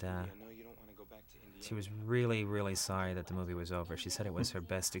 And she was really, really sorry that the movie was over. She said it was her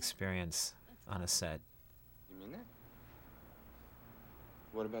best experience on a set. You mean that?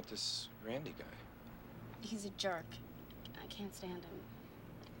 What about this Randy guy? He's a jerk. I can't stand him.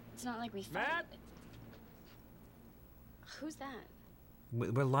 It's not like we fight. Matt? Who's that?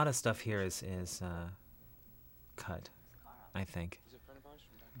 A lot of stuff here is cut, I think.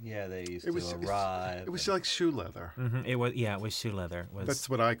 Yeah, they used to arrive. It was like shoe leather. Mm-hmm. It was shoe leather. That's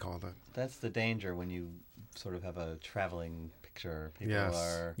what I called it. That's the danger when you sort of have a traveling picture. People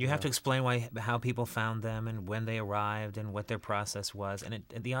are. You have to explain how people found them and when they arrived and what their process was, and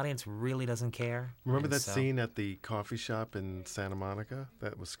the audience really doesn't care. Remember that scene at the coffee shop in Santa Monica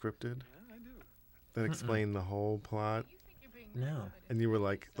that was scripted? Yeah, I do. That explained the whole plot. No. And you were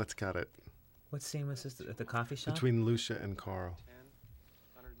like, "Let's cut it." What scene was this at the coffee shop? Between Lucia and Carl.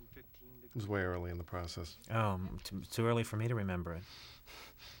 It was way early in the process. Oh, too early for me to remember it.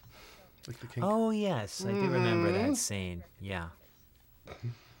 Like the king. Oh, yes, I do remember that scene. Yeah.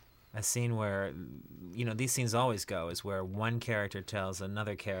 A scene where, these scenes always go, is where one character tells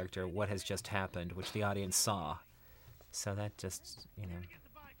another character what has just happened, which the audience saw. So that just,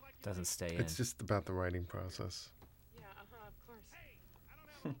 doesn't stay in. It's just about the writing process.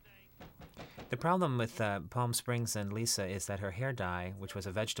 The problem with Palm Springs and Lisa is that her hair dye, which was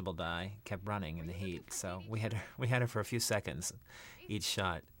a vegetable dye, kept running in the heat. So we had her for a few seconds each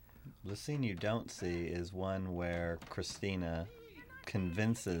shot. The scene you don't see is one where Christina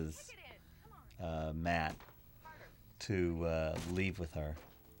convinces Matt to leave with her.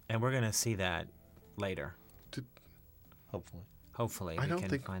 And we're going to see that later. Hopefully. Hopefully, we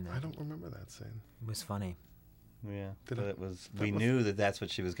can find that. I don't remember that scene. It was funny. Yeah, but we knew that that's what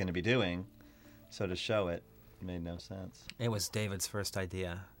she was going to be doing. So to show it made no sense. It was David's first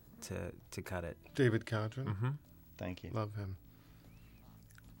idea to cut it. David Codron? Mm-hmm. Thank you. Love him.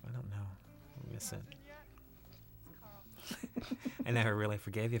 I don't know. I miss it. I never really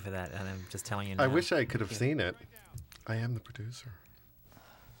forgave you for that, and I'm just telling you now. I wish I could have seen it. I am the producer.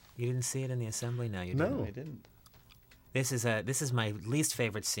 You didn't see it in the assembly? No, you No. didn't. I didn't. This is my least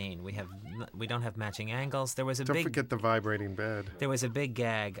favorite scene. We don't have matching angles. Don't forget the vibrating bed. There was a big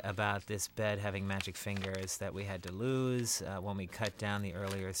gag about this bed having magic fingers that we had to lose when we cut down the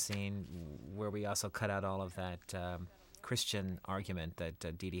earlier scene, where we also cut out all of that Christian argument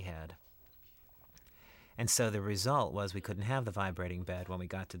that Dee Dee had. And so the result was we couldn't have the vibrating bed when we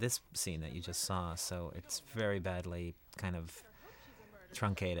got to this scene that you just saw. So it's very badly kind of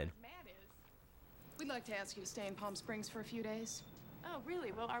truncated. We'd like to ask you to stay in Palm Springs for a few days. Oh,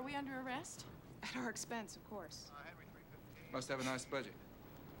 really? Well, are we under arrest? At our expense, of course. Must have a nice budget.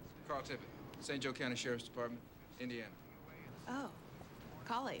 Carl Tippett, St. Joe County Sheriff's Department, Indiana. Oh,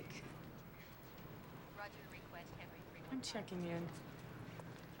 colleague. I'm checking in.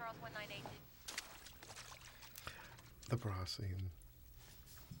 Charles 198. The bra scene.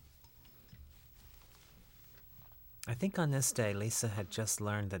 I think on this day, Lisa had just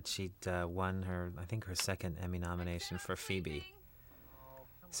learned that she'd won her second Emmy nomination for Phoebe.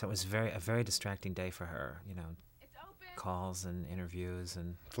 So it was a very distracting day for her, calls and interviews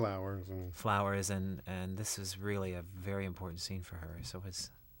and flowers and this was really a very important scene for her. So it was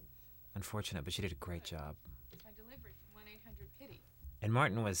unfortunate, but she did a great job. And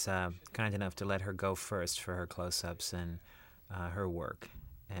Martin was kind enough to let her go first for her close-ups and her work,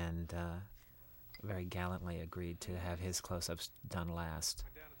 and very gallantly agreed to have his close-ups done last.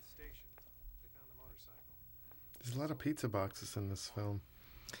 There's a lot of pizza boxes in this film.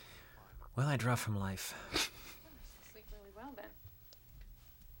 Well, I draw from life. Sleep really well then.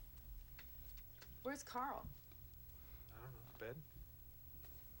 Where's Carl? I don't know. Bed?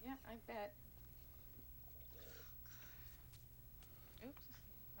 Yeah, I bet. Oops.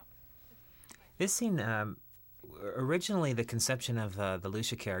 This scene, originally the conception of the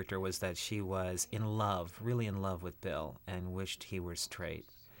Lucia character was that she was really in love with Bill, and wished he were straight.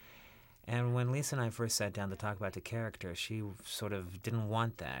 And when Lisa and I first sat down to talk about the character, she sort of didn't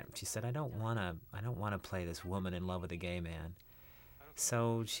want that. She said, I don't want to play this woman in love with a gay man.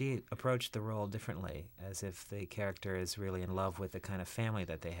 So she approached the role differently, as if the character is really in love with the kind of family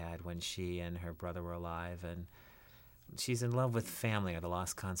that they had when she and her brother were alive, and she's in love with family, or the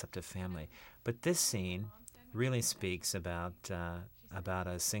lost concept of family. But this scene really speaks about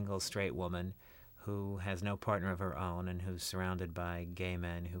a single straight woman who has no partner of her own and who's surrounded by gay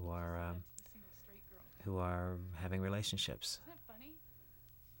men who are having relationships.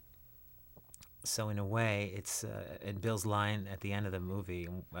 So in a way, it's and Bill's line at the end of the movie,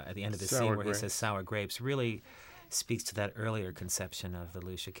 at the end of the Sour scene where grapes. he says "sour grapes," really speaks to that earlier conception of the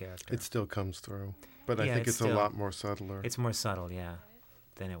Lucia character. It still comes through, but I Yeah, think it's a still- lot more subtler. It's more subtle, yeah,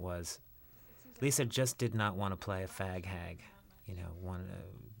 than it was. Lisa just did not want to play a fag hag, you know.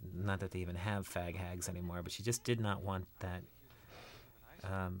 Not that they even have fag hags anymore, but she just did not want that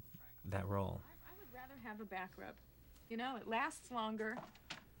that role. I would rather have a back rub. You know, it lasts longer,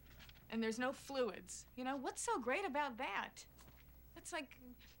 and there's no fluids. You know, what's so great about that? It's like,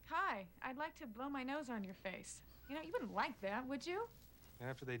 hi, I'd like to blow my nose on your face. You know, you wouldn't like that, would you? And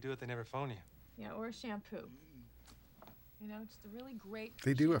after they do it, they never phone you. Yeah, or a shampoo. You know, just a really great...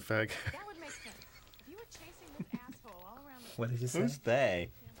 They do a fag. That would make sense. If you were chasing this asshole all around the... What did you say? Who's they?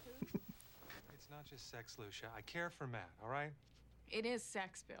 It's not just sex, Lucia. I care for Matt, all right? It is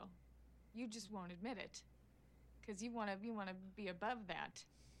sex, Bill. You just won't admit it. Because you want to be above that.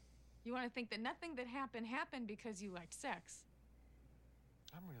 You want to think that nothing that happened because you liked sex.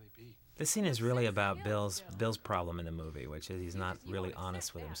 I'm really beat. This scene is really about Bill's problem in the movie, which is he's not really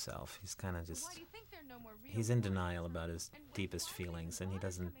honest with himself. He's kind of just he's in denial about his deepest feelings, and he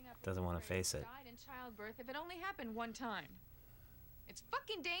doesn't want to face it. Died in childbirth if it only happened one time. It's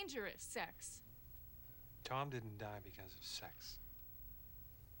fucking dangerous, sex. Tom didn't die because of sex.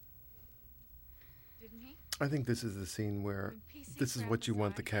 Didn't he? I think this is the scene where this is what you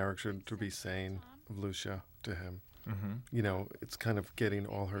want the character to be saying of Lucia to him. Mm-hmm. You know, it's kind of getting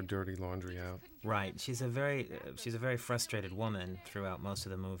all her dirty laundry out. Right. She's a very frustrated woman throughout most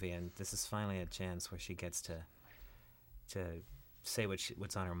of the movie, and this is finally a chance where she gets to say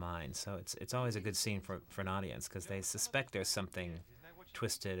what's on her mind. So it's always a good scene for an audience because they suspect there's something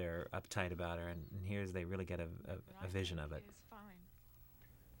twisted or uptight about her, and here they really get a vision of it.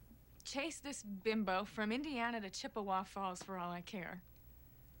 Chase this bimbo from Indiana to Chippewa Falls for all I care.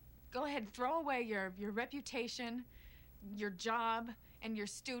 Go ahead, throw away your reputation, your job, and your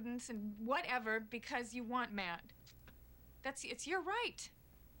students, and whatever, because you want Matt. It's your right.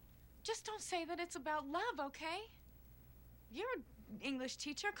 Just don't say that it's about love, okay? You're an English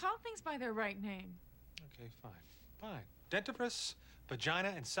teacher. Call things by their right name. Okay, fine. Dentifrice,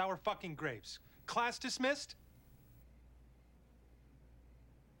 vagina, and sour fucking grapes. Class dismissed?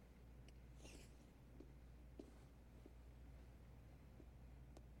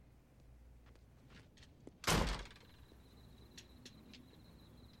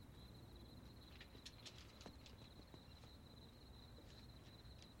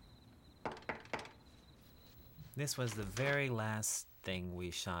 This was the very last thing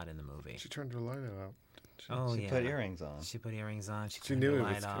we shot in the movie. She turned her light out. Oh, She yeah. put earrings on. She put earrings on. She turned knew the it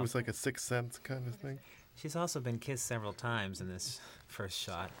light was, off. it was like a Sixth Sense kind of thing. She's also been kissed several times in this first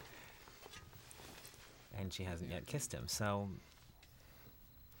shot, and she hasn't yet kissed him. So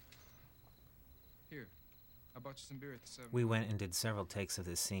Here, I bought you some beer at the 7. we went and did several takes of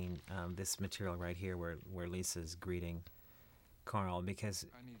this scene, this material right here, where Lisa's greeting Carl, because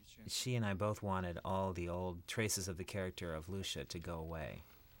she and I both wanted all the old traces of the character of Lucia to go away,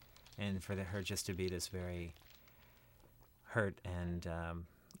 and for her just to be this very hurt and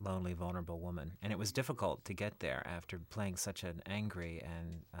lonely, vulnerable woman. And it was difficult to get there after playing such an angry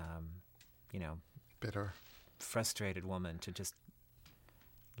and, bitter, frustrated woman, to just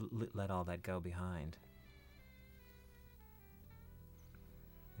let all that go behind.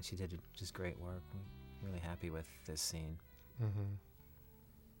 And she did just great work. We're really happy with this scene. Mm-hmm.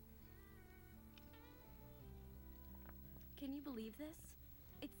 Can you believe this?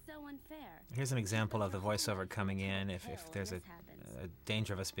 It's so unfair. Here's an example of the voiceover coming in. If there's a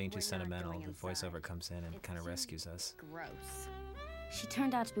danger of us being too sentimental, the voiceover comes in and kind of rescues us. Gross. She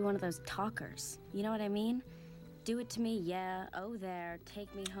turned out to be one of those talkers. You know what I mean? Do it to me, yeah. Oh, there.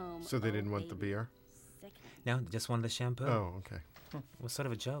 Take me home. So they oh, didn't want the baby. beer? No, just wanted the shampoo. Oh, okay. It was sort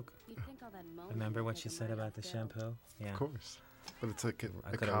of a joke. You'd think all that moaning Remember would what take she them said right about off the Bill. shampoo? Yeah. Of course. But it's like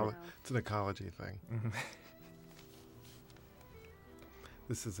I could've- it's an ecology thing. Mm-hmm.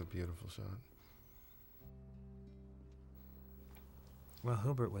 This is a beautiful shot. Well,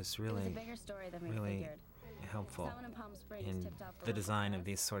 Hubert was It was really, a bigger story than we really figured. helpful Someone in Palm Springs in tipped off the Roos design on of us,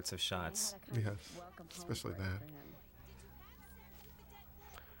 these sorts of shots. and they had a kind Yes, of welcome home especially party that. for him.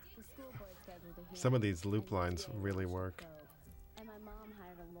 The school board scheduled a Some of hearing, these loop and lines DA really wanted work. to go. And my mom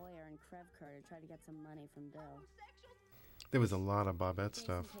hired a lawyer in Crevcourt to try to get some money from Bill. There was a lot of Bobette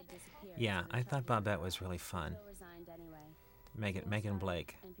stuff. Jason Kidd disappeared, Yeah, so they I tried thought to get Bobette him was out. really fun. Bill resigned anyway. Megan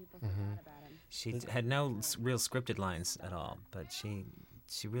Blake. And people Mhm. forgot about him. She had no real scripted lines at all, but she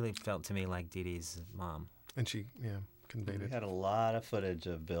really felt to me like Dee Dee's mom. And she, conveyed We it. had a lot of footage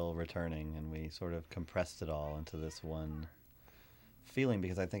of Bill returning, and we sort of compressed it all into this one feeling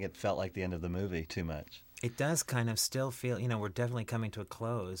because I think it felt like the end of the movie too much. It does kind of still feel, we're definitely coming to a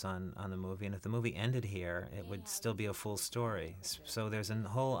close on the movie, and if the movie ended here, it would still be a full story. So there's a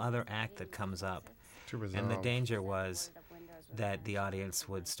whole other act that comes up. And the danger was that the audience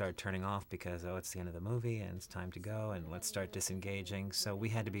would start turning off because, it's the end of the movie and it's time to go and let's start disengaging. So we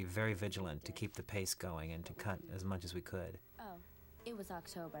had to be very vigilant to keep the pace going and to cut as much as we could. Oh, it was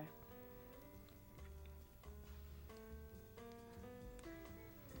October.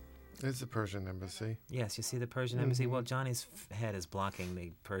 It's the Persian embassy. Yes, you see the Persian embassy? Well, Johnny's head is blocking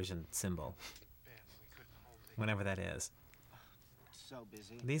the Persian symbol, whenever that is. So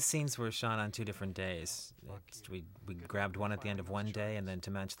busy. These scenes were shot on 2 different days. We grabbed one at the end of one day, and then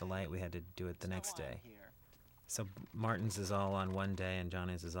to match the light, we had to do it the next day. So Martin's is all on one day, and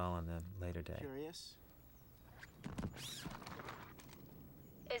Johnny's is all on the later day. Curious?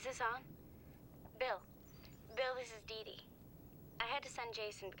 Is this on? Bill, this is Dee Dee. I had to send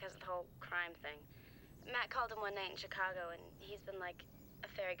Jason because of the whole crime thing. Matt called him one night in Chicago, and he's been like a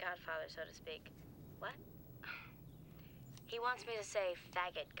fairy godfather, so to speak. What? He wants me to say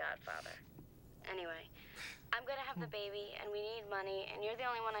faggot godfather. Anyway, I'm gonna have the baby, and we need money, and you're the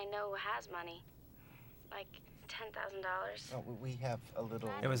only one I know who has money. Like $10,000. Oh, we have a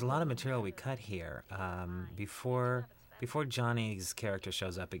little... There was a lot of material we cut here. Before Johnny's character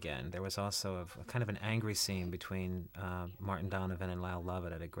shows up again, there was also a kind of an angry scene between Martin Donovan and Lyle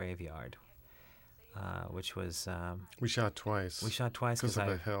Lovett at a graveyard, which was... we shot twice. We shot twice because of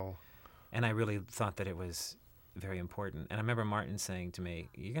the hill. And I really thought that it was very important. And I remember Martin saying to me,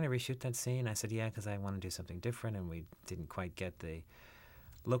 "You're going to reshoot that scene?" I said, "Yeah, because I want to do something different, and we didn't quite get the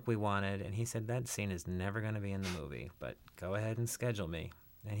look we wanted." And he said, "That scene is never going to be in the movie, but go ahead and schedule me."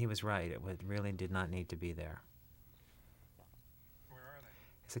 And he was right. It really did not need to be there.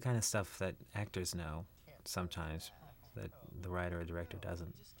 It's the kind of stuff that actors know sometimes that the writer or director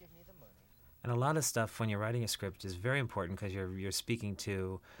doesn't. And a lot of stuff when you're writing a script is very important because you're speaking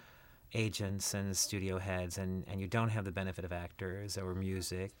to agents and studio heads, and you don't have the benefit of actors or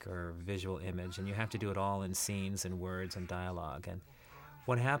music or visual image, and you have to do it all in scenes and words and dialogue. And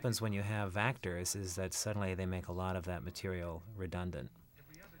what happens when you have actors is that suddenly they make a lot of that material redundant.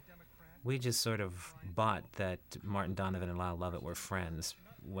 We just sort of bought that Martin Donovan and Lyle Lovett were friends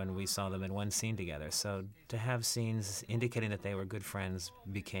when we saw them in one scene together. So to have scenes indicating that they were good friends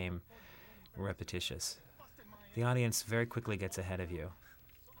became repetitious. The audience very quickly gets ahead of you.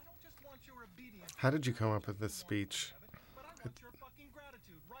 How did you come up with this speech?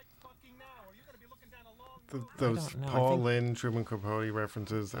 Those Paul Lynde, Truman Capote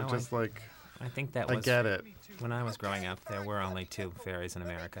references are just like... I think that was... I get it. When I was growing up, there were only 2 fairies in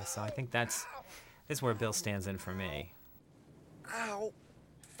America, so I think this is where Bill stands in for me. Ow!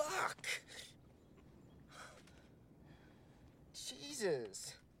 Fuck!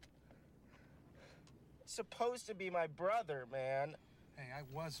 Jesus. Supposed to be my brother, man. Hey, I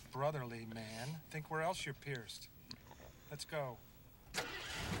was brotherly, man. Think where else you're pierced. Let's go.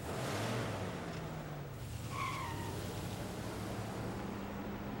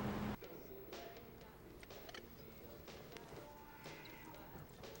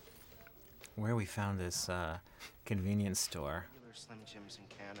 Where we found this convenience store. Slim Jims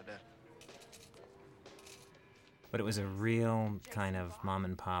in Canada. But it was a real kind of mom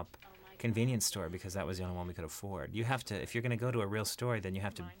and pop convenience store because that was the only one we could afford. You have to, if you're going to go to a real store, then you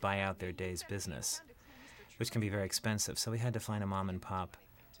have to buy out their day's business, which can be very expensive. So we had to find a mom and pop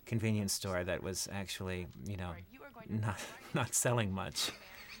convenience store that was actually, not selling much.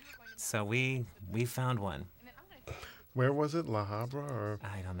 So we found one. Where was it? La Habra or?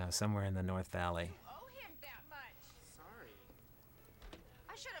 I don't know, somewhere in the North Valley.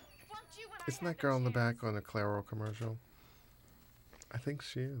 Isn't that girl in the back on a Claro commercial? I think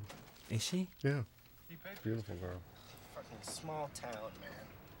she is. Is she? Yeah. Beautiful girl. Fucking small town, man.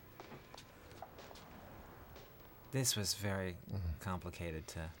 This was very complicated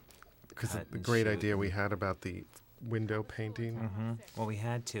to because cut the and great shoot. idea we had about the window painting. Mm-hmm. Well, we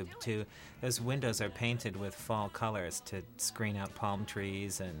had to. Those windows are painted with fall colors to screen out palm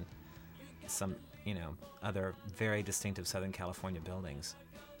trees and some, other very distinctive Southern California buildings.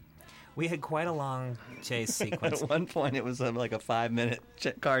 We had quite a long chase sequence. At one point, it was like a 5-minute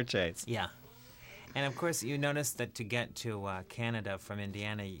car chase. Yeah. And, of course, you noticed that to get to Canada from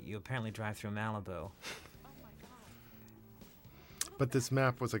Indiana, you apparently drive through Malibu. But this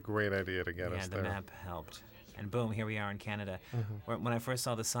map was a great idea to get us there. Yeah, the map helped. And boom, here we are in Canada. Mm-hmm. When I first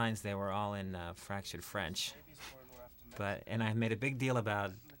saw the signs, they were all in fractured French. And I made a big deal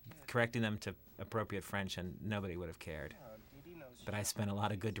about correcting them to appropriate French, and nobody would have cared. But I spent a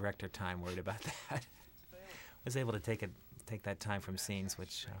lot of good director time worried about that. was able to take that time from scenes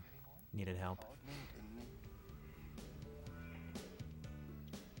which needed help.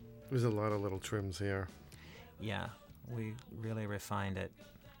 There's a lot of little trims here. Yeah, we really refined it.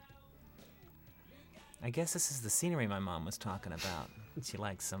 I guess this is the scenery my mom was talking about. She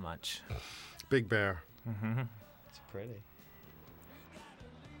likes so much. Big Bear. Mm-hmm. It's pretty.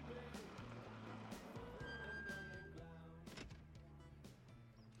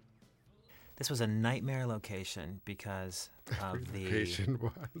 This was a nightmare location because of the location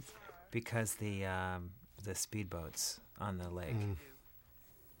was because the speedboats on the lake.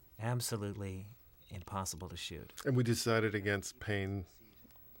 Absolutely impossible to shoot. And we decided against paying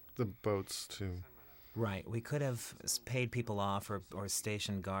the boats to... Right. We could have paid people off or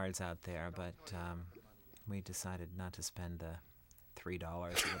stationed guards out there, but we decided not to spend the $3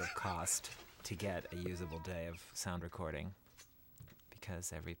 it would have cost to get a usable day of sound recording,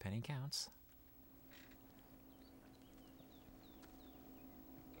 because every penny counts.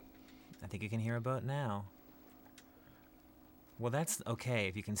 I think you can hear a boat now. Well, that's okay.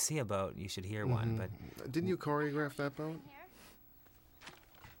 If you can see a boat, you should hear one, but... Didn't you choreograph that boat?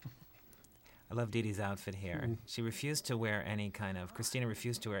 I love Dee Dee's outfit here. She refused to wear Christina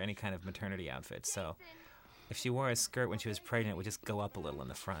refused to wear any kind of maternity outfit, so if she wore a skirt when she was pregnant, it would just go up a little in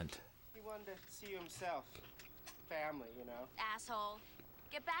the front. He wanted to see you himself. Family, you know. Asshole.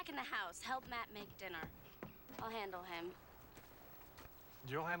 Get back in the house. Help Matt make dinner. I'll handle him.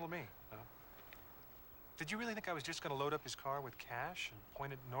 You'll handle me, huh? Did you really think I was just going to load up his car with cash and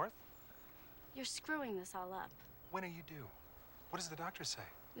point it north? You're screwing this all up. When are you due? What does the doctor say?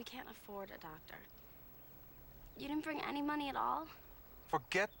 We can't afford a doctor. You didn't bring any money at all?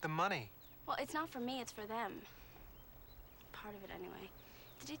 Forget the money. Well, it's not for me, it's for them. Part of it, anyway.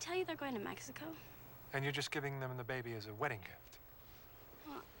 Did he tell you they're going to Mexico? And you're just giving them the baby as a wedding gift?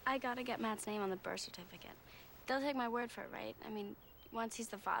 Well, I gotta get Matt's name on the birth certificate. They'll take my word for it, right? I mean, once he's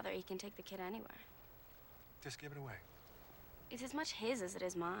the father, he can take the kid anywhere. Just give it away. It's as much his as it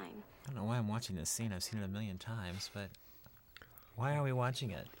is mine. I don't know why I'm watching this scene. I've seen it a million times, but why are we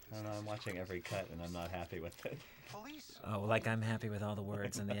watching it? I don't know. I'm watching every cut, and I'm not happy with it. Police. Oh, like I'm happy with all the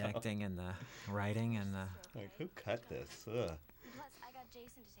words and the acting and the writing and the... Like, who cut this? Ugh. Plus, I got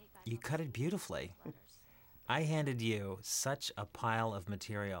Jason to take back. You cut it beautifully. I handed you such a pile of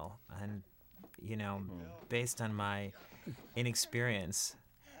material, and, you know, based on my inexperience,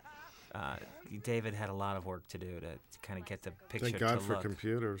 David had a lot of work to do to kind of get the picture Thank God to for look.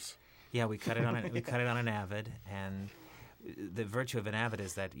 computers. Yeah, we cut it on an Avid, and the virtue of an Avid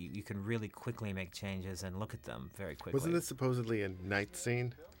is that you can really quickly make changes and look at them very quickly. Wasn't this supposedly a night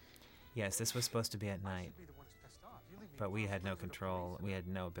scene? Yes, this was supposed to be at night, but we had no control. We had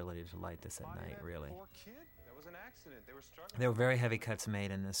no ability to light this at night, really. There were very heavy cuts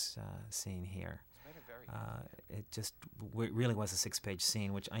made in this scene here. It just really was a 6-page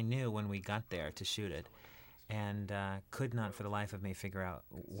scene, which I knew when we got there to shoot it, and could not for the life of me figure out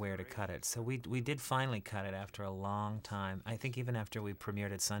where to cut it. So we did finally cut it after a long time. I think even after we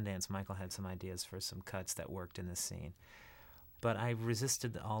premiered at Sundance, Michael had some ideas for some cuts that worked in this scene. But I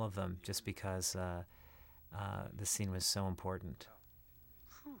resisted all of them just because the scene was so important.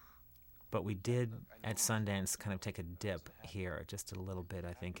 But we did, at Sundance, kind of take a dip here, just a little bit,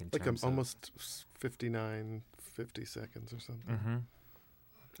 I think, in terms of... almost 59, 50 seconds or something. Mm-hmm.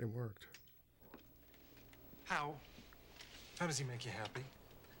 It worked. How does he make you happy?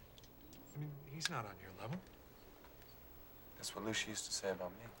 I mean, he's not on your level. That's what Lucy used to say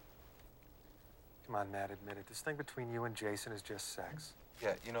about me. Come on, Matt, admit it. This thing between you and Jason is just sex.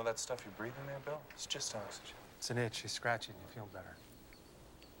 Yeah, you know that stuff you're breathing there, Bill? It's just oxygen. It's an itch. You scratch it and you feel better.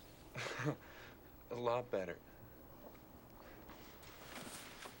 A lot better.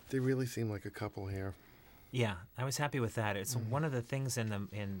 They really seem like a couple here. Yeah, I was happy with that. It's one of the things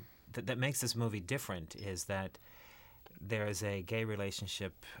that makes this movie different is that there is a gay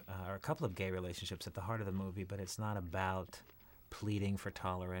relationship, or a couple of gay relationships at the heart of the movie, but it's not about pleading for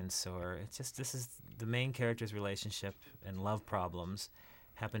tolerance, or it's just, this is the main character's relationship and love problems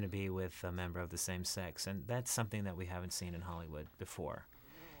happen to be with a member of the same sex, and that's something that we haven't seen in Hollywood before.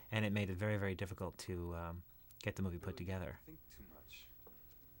 And it made it very, very difficult to get the movie put together.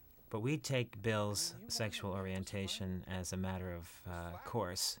 But we take Bill's sexual orientation as a matter of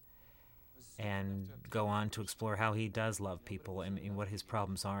course and go on to explore how he does love people and what his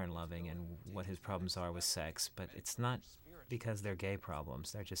problems are in loving and what his problems are with sex. But it's not because they're gay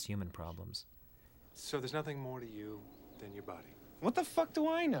problems. They're just human problems. So there's nothing more to you than your body? What the fuck do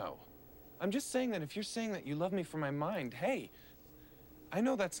I know? I'm just saying that if you're saying that you love me for my mind, hey, I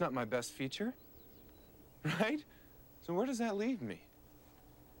know that's not my best feature, right? So where does that leave me?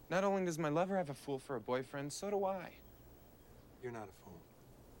 Not only does my lover have a fool for a boyfriend, so do I. You're not a fool.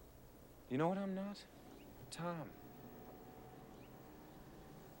 You know what I'm not? Tom.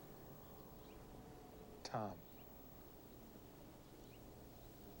 Tom.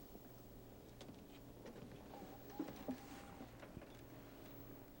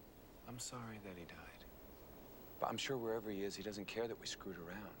 I'm sorry that he died. But I'm sure wherever he is, he doesn't care that we screwed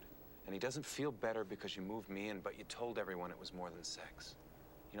around. And he doesn't feel better because you moved me in, but you told everyone it was more than sex.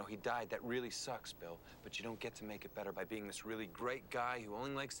 You know, he died. That really sucks, Bill. But you don't get to make it better by being this really great guy who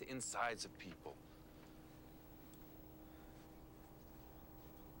only likes the insides of people.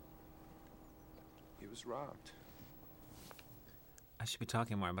 He was robbed. I should be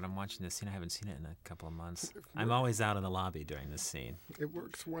talking more, but I'm watching this scene. I haven't seen it in a couple of months. I'm always out in the lobby during this scene. It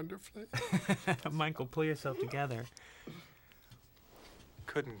works wonderfully. Michael, pull yourself together.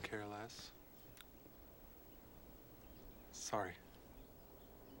 Couldn't care less. Sorry.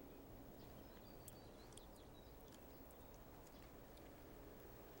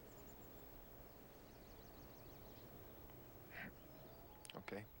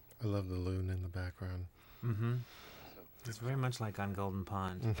 Okay. I love the loon in the background. Mm-hmm. It's very much like on Golden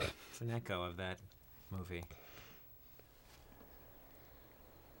Pond. It's an echo of that movie.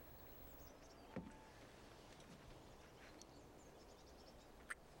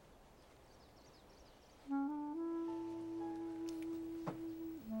 You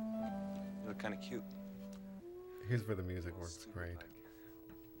look kind of cute. Here's where the music works great.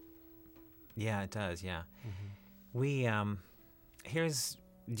 Yeah, it does, yeah. We, here's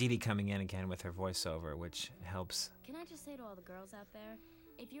Dee Dee coming in again with her voiceover, which helps. Can I just say to all the girls out there,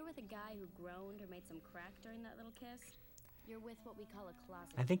 if you're with a guy who groaned or made some crack during that little kiss, you're with what we call a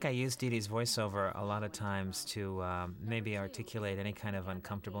closet. I think I use Dee Dee's voiceover a lot of times to maybe articulate any kind of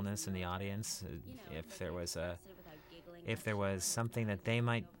uncomfortableness in the audience. If there was something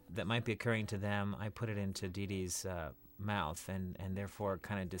that might be occurring to them, I put it into Dee Dee's mouth and therefore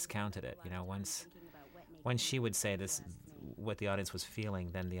kind of discounted it. You know, once she would say this, what the audience was feeling,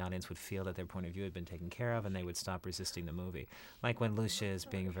 then the audience would feel that their point of view had been taken care of and they would stop resisting the movie. Like when Lucia is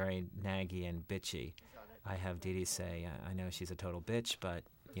being very naggy and bitchy, I have Dee Dee say, I know she's a total bitch, but,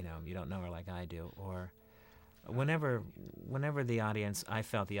 you know, you don't know her like I do. Or whenever the audience, I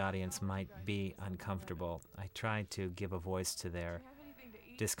felt the audience might be uncomfortable, I tried to give a voice to their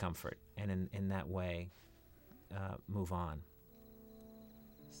discomfort and in that way move on.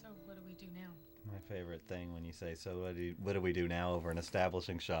 So what do we do now? My favorite thing when you say, so what do we do now over an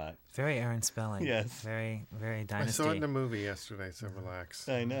establishing shot? Very Aaron Spelling. Yes. Very, very Dynasty. I saw it in a movie yesterday, so relax.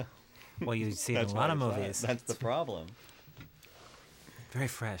 I know. Well, you see it in a lot of movies. That's the problem. Very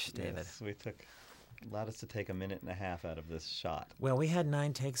fresh, David. Yes, allowed us to take a minute and a half out of this shot. Well, we had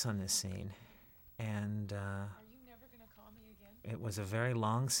 9 takes on this scene, and it was a very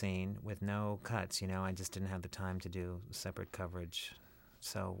long scene with no cuts. You know, I just didn't have the time to do separate coverage.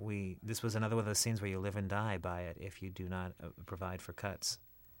 So this was another one of those scenes where you live and die by it if you do not provide for cuts.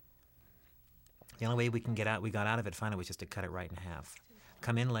 The only way we got out of it finally was just to cut it right in half.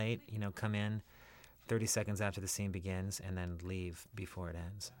 Come in late, come in 30 seconds after the scene begins, and then leave before it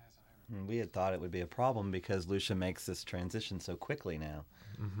ends. We had thought it would be a problem because Lucia makes this transition so quickly now.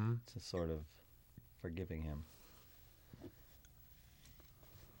 Mm-hmm. To sort of forgiving him.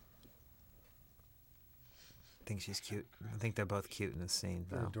 I think she's cute. I think they're both cute in this scene,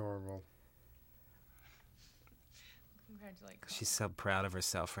 though. They're adorable. Congratulations. She's so proud of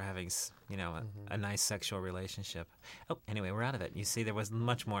herself for having, a nice sexual relationship. Oh, anyway, we're out of it. You see, there was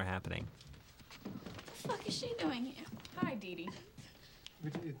much more happening. What the fuck is she doing here? Hi, Dee Dee.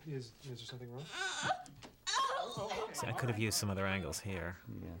 Is there something wrong? See, I could have used some other angles here.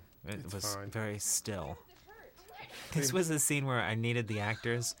 Yeah. It was very still. This was a scene where I needed the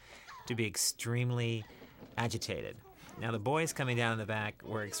actors to be extremely agitated. Now, the boys coming down in the back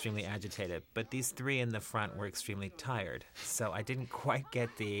were extremely agitated, but these 3 in the front were extremely tired. So I didn't quite get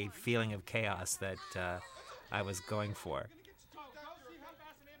the feeling of chaos that I was going for.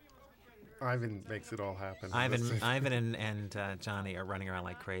 Ivan makes it all happen. Ivan and Johnny are running around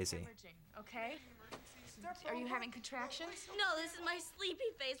like crazy. Okay. Are you having contractions? No, this is my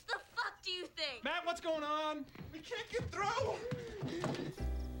sleepy face. The fuck do you think? Matt, what's going on? We can't get through.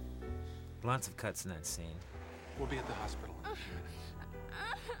 Lots of cuts in that scene. We'll be at the hospital in a few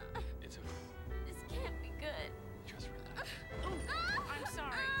minutes. It's okay. This can't be good. Just relax. I'm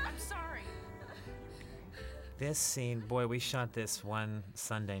sorry. I'm sorry. This scene, boy, we shot this one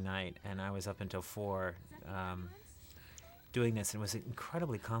Sunday night, and I was up until 4 doing this, and it was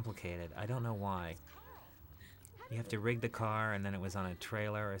incredibly complicated. I don't know why. You have to rig the car, and then it was on a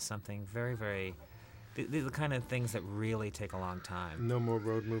trailer or something. Very, very These are the kind of things that really take a long time. No more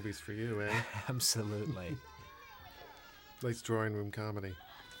road movies for you, eh? Absolutely. Nice drawing room comedy.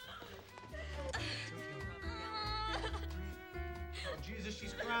 Oh, Jesus,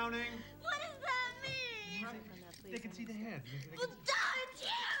 she's crowning. What does that mean? They can see the head. Well, duh, it's huge!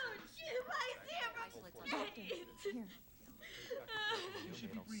 My zero. You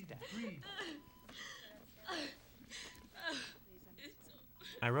should be breathing. Breathe.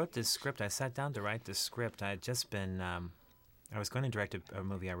 I wrote this script. I sat down to write this script. I had just been... I was going to direct a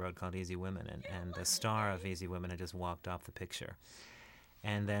movie I wrote called Easy Women, and the star of Easy Women had just walked off the picture.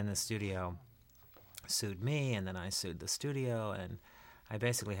 And then the studio sued me, and then I sued the studio, and I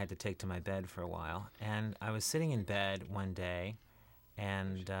basically had to take to my bed for a while. And I was sitting in bed one day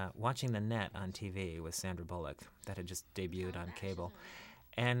and watching The Net on TV with Sandra Bullock that had just debuted on cable.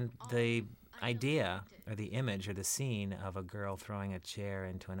 And the idea or the image or the scene of a girl throwing a chair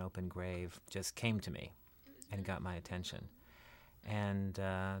into an open grave just came to me and got my attention. And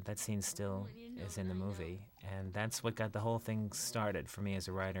that scene still is in the movie. And that's what got the whole thing started. For me as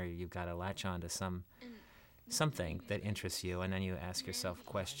a writer, you've got to latch on to something that interests you, and then you ask yourself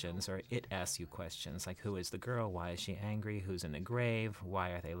questions, or it asks you questions, like who is the girl, why is she angry, who's in the grave, why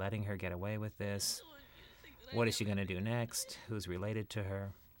are they letting her get away with this, what is she going to do next, who's related to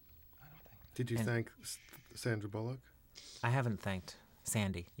her. Did you thank Sandra Bullock? I haven't thanked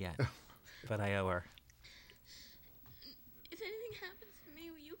Sandy yet, but I owe her. If anything happens to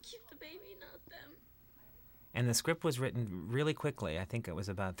me, will you keep the baby, not them? And the script was written really quickly. I think it was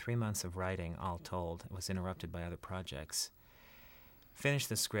about 3 months of writing, all told. It was interrupted by other projects. Finished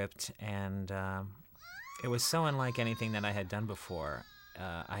the script, and it was so unlike anything that I had done before.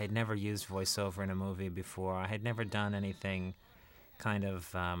 I had never used voiceover in a movie before. I had never done anything kind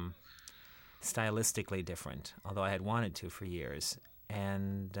of stylistically different, although I had wanted to for years.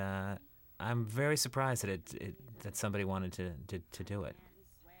 And I'm very surprised that somebody wanted to do it.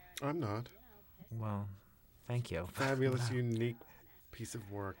 I'm not. Well, thank you. Fabulous, unique piece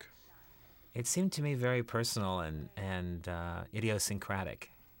of work. It seemed to me very personal and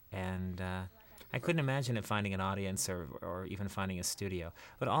idiosyncratic, and I couldn't imagine it finding an audience or even finding a studio.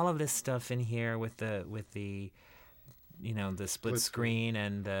 But all of this stuff in here with the the split screen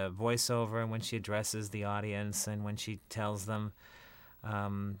and the voiceover, and when she addresses the audience and when she tells them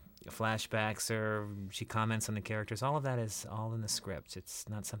flashbacks or she comments on the characters, all of that is all in the script. It's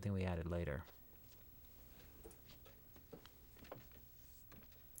not something we added later.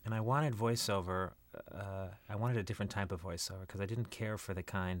 And I wanted voiceover. I wanted a different type of voiceover because I didn't care for the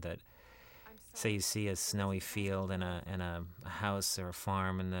kind that, say, you see a snowy field and a house or a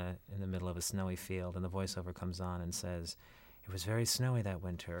farm in the middle of a snowy field, and the voiceover comes on and says, "It was very snowy that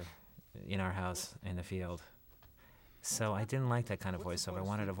winter in our house in the field." So I didn't like that kind of voiceover. I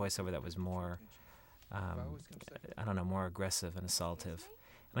wanted a voiceover that was more, more aggressive and assaultive.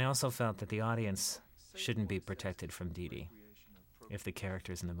 And I also felt that the audience shouldn't be protected from Dee Dee if the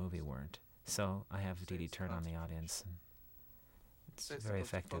characters in the movie weren't. So I have Dee Dee turn on the audience. And it's very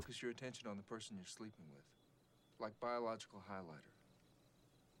effective. Focus your attention on the person you're sleeping with, like biological highlighter.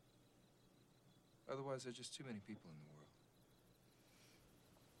 Otherwise, there's just too many people in the world.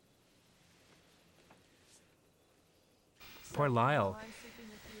 Poor Lyle.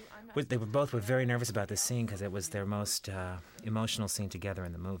 They were both very nervous about this scene because it was their most emotional scene together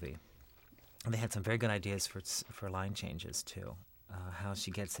in the movie. And they had some very good ideas for line changes too. How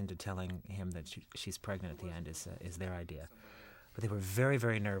she gets into telling him that she's pregnant at the end is their idea. But they were very,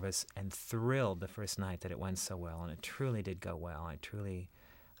 very nervous and thrilled the first night that it went so well, and it truly did go well. I truly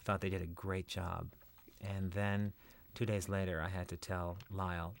thought they did a great job. And then 2 days later, I had to tell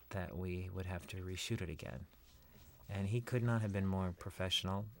Lyle that we would have to reshoot it again. And he could not have been more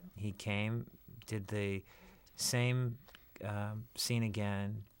professional. He came, did the same scene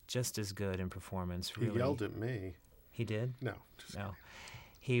again, just as good in performance. Really. He yelled at me. He did? No. No.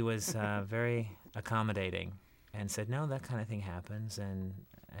 He was very accommodating and said, no, that kind of thing happens, and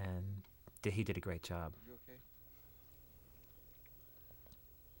he did a great job. You okay?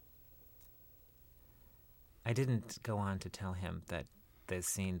 I didn't go on to tell him that the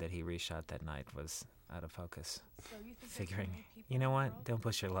scene that he reshot that night was out of focus, figuring, you know what, don't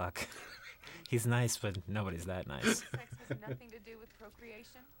push your luck. He's nice, but nobody's that nice. Sex has nothing to do with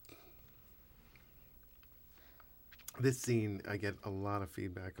procreation? This scene, I get a lot of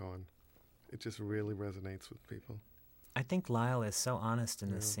feedback on. It just really resonates with people. I think Lyle is so honest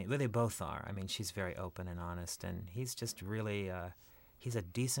in this scene. Well, they both are. I mean, she's very open and honest, and he's just really, he's a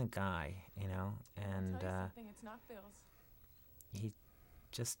decent guy, you know, and I'll tell you something, it's not Phil's. he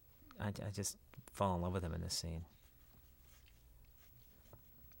just, I just fall in love with him in this scene.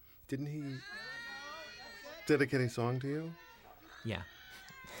 Didn't he dedicate a song to you? Yeah.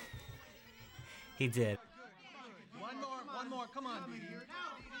 He did. One more, come on. Come on,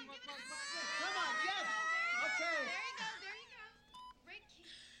 yes. Okay.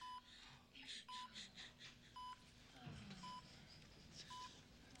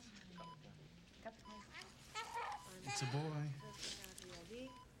 It's a boy.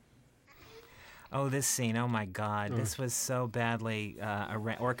 Oh, this scene! Oh my God, this was so badly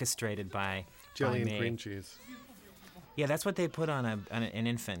orchestrated by Jelly by and me. cream cheese. Yeah, that's what they put on an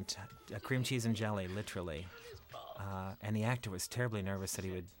infant, cream cheese and jelly, literally. And the actor was terribly nervous that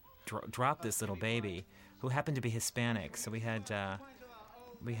he would drop this little baby, who happened to be Hispanic. So we had a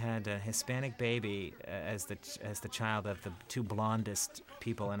Hispanic baby as the child of the two blondest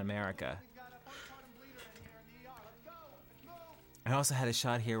people in America. I also had a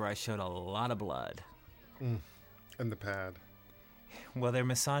shot here where I showed a lot of blood. And the pad. Well, they're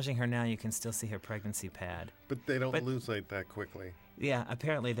massaging her now. You can still see her pregnancy pad. But they don't lose like that quickly. Yeah,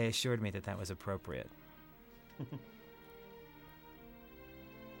 apparently they assured me that was appropriate.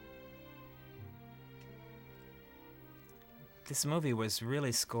 This movie was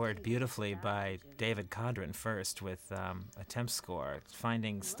really scored beautifully by David Codron first with a temp score,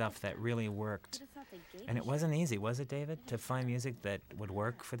 finding stuff that really worked. And it wasn't easy, was it, David, to find music that would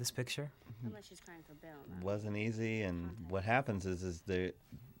work for this picture? Wasn't easy, and what happens is that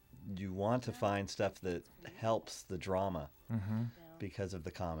you want to find stuff that helps the drama because of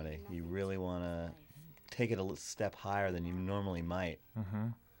the comedy. You really want to take it a step higher than you normally might.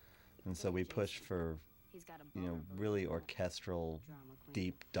 And so we push for, really orchestral,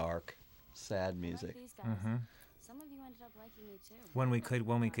 deep, dark, sad music. Some of you ended up liking me too.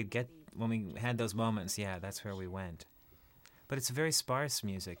 When we had those moments, yeah, that's where we went. But it's very sparse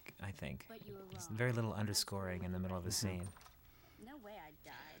music, I think. There's very little underscoring in the middle of the scene. No way I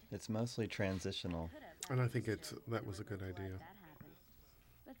died. It's mostly transitional. And I think that was a good idea.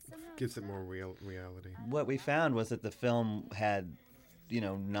 Gives it more reality. What we found was that the film had,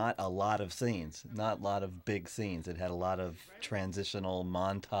 not a lot of scenes, not a lot of big scenes. It had a lot of transitional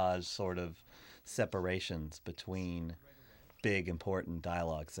montage sort of separations between big, important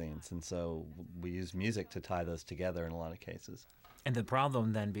dialogue scenes. And so we used music to tie those together in a lot of cases. And the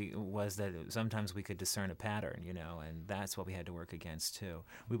problem then was that sometimes we could discern a pattern, and that's what we had to work against too.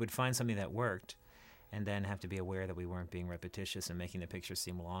 We would find something that worked and then have to be aware that we weren't being repetitious and making the picture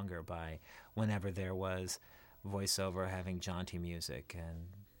seem longer by whenever there was voiceover having jaunty music, and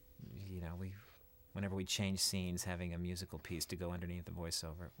whenever we changed scenes having a musical piece to go underneath the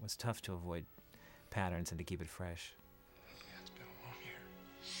voiceover. It was tough to avoid patterns and to keep it fresh. Yeah, it's been a long year.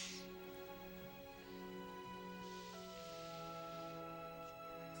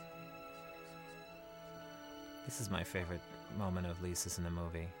 This is my favorite moment of Lisa's in the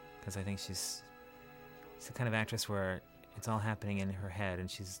movie, because I think she's the kind of actress where it's all happening in her head and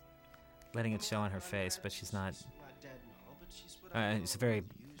she's letting it show on her face, but she's not. It's very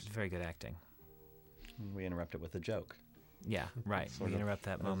good acting. We interrupt it with a joke. Yeah, right. We interrupt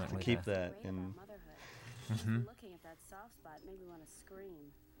that moment to with keep that in. Looking at that soft spot made me want to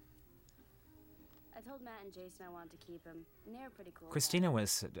scream. I told Matt and Jason I wanted to keep him, and they're pretty cool. Christina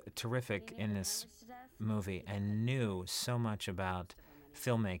was terrific in this movie and knew so much about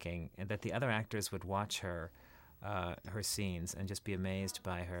filmmaking, and that the other actors would watch her scenes and just be amazed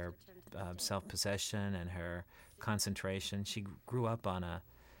by her self-possession and her concentration. She grew up on a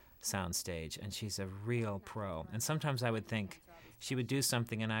soundstage, and she's a real pro. And sometimes I would think she would do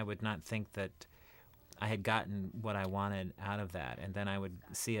something, and I would not think that I had gotten what I wanted out of that, and then I would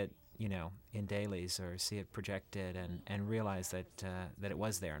see it, in dailies or see it projected, and realize that it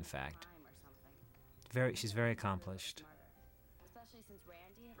was there, in fact. She's very accomplished.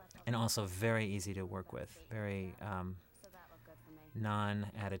 And also very easy to work with, very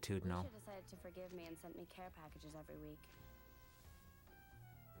non-attitudinal. Lucia decided to forgive me and sent me care packages every week.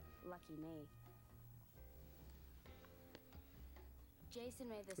 Lucky me. Jason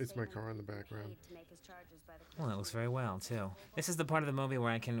made this It's my car in the background. to make his charges by the Well, it looks very well too. This is the part of the movie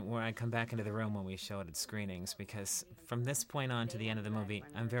where I come back into the room when we show it at screenings, because from this point on to the end of the movie,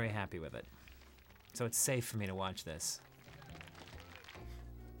 I'm very happy with it. So it's safe for me to watch this.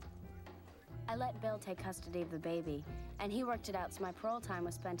 I let Bill take custody of the baby, and he worked it out so my parole time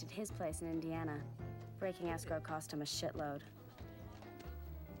was spent at his place in Indiana. Breaking escrow cost him a shitload.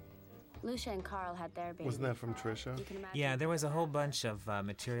 Lucia and Carl had their baby. Wasn't that from Trisha? Yeah, there was a whole bunch of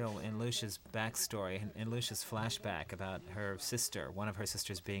material in Lucia's backstory, in Lucia's flashback about her sister, one of her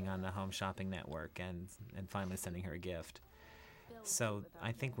sisters being on the Home Shopping Network and finally sending her a gift. So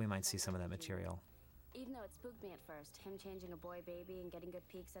I think we might see some of that material. Even though it spooked me at first, him changing a boy baby and getting good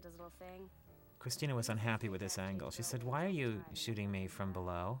peeks at his little thing. Christina was unhappy with this angle. She said, "Why are you shooting me from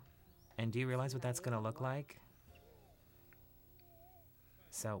below? And do you realize what that's going to look like?"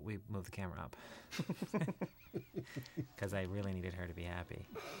 So we moved the camera up. Because I really needed her to be happy.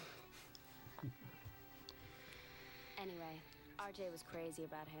 Anyway, RJ was crazy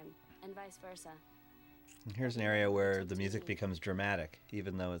about him, and vice versa. And here's an area where the music becomes dramatic,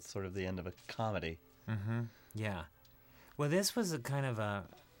 even though it's sort of the end of a comedy. Mm-hmm. Yeah. Well, this was a kind of a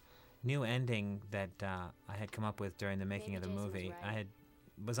new ending that I had come up with during the making of the movie. I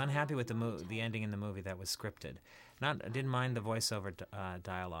was unhappy with the ending in the movie that was scripted. I didn't mind the voiceover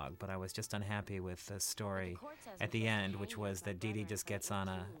dialogue, but I was just unhappy with the story at the end, which was that Dee Dee just gets on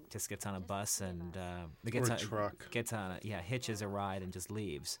a bus and hitches a ride and just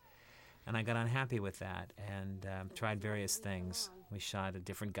leaves. And I got unhappy with that and tried various things. We shot a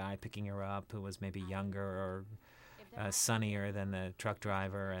different guy picking her up who was maybe younger or sunnier than the truck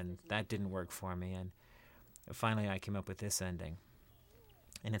driver, and that didn't work for me. And finally I came up with this ending.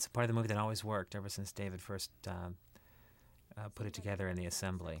 And it's a part of the movie that always worked ever since David first put it together in the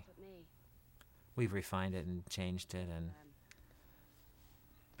assembly. We've refined it and changed it,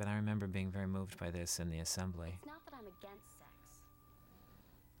 but I remember being very moved by this in the assembly. It's not that I'm against sex.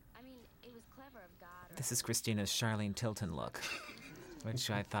 I mean, it was clever of God. This is Christina's Charlene Tilton look, which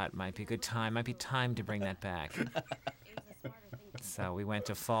I thought might be time to bring that back. So we went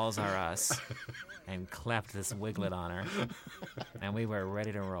to Falls R Us and clapped this wiglet on her, and we were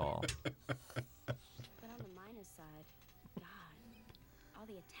ready to roll. But on the minus side, God, all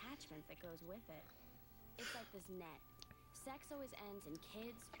the attachment that goes with it. It's like this net. Sex always ends in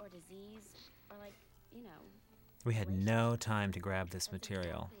kids or disease or We had no time to grab this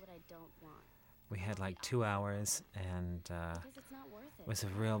material. Exactly what I don't want. We had like 2 hours, and it was a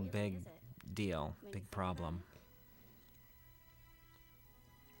real big deal, big problem.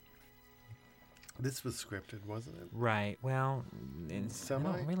 This was scripted, wasn't it? Right. Well, semi?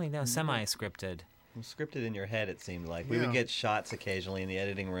 I don't really know. Semi-scripted. Scripted in your head, it seemed like. We would get shots occasionally in the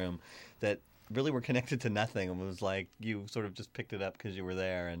editing room that really were connected to nothing. It was like you sort of just picked it up because you were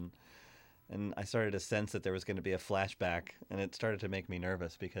there. And I started to sense that there was going to be a flashback, and it started to make me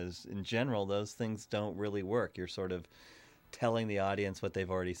nervous because, in general, those things don't really work. You're sort of telling the audience what they've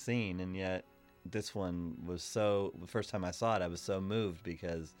already seen, and yet this one was the first time I saw it, I was so moved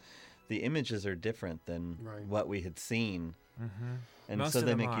because the images are different than what we had seen. Mm-hmm. And Most so of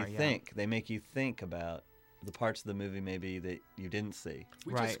they them make are, you think. They make you think about the parts of the movie maybe that you didn't see.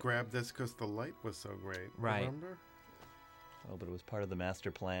 We just grabbed this because the light was so great. Right. Remember? Oh, but it was part of the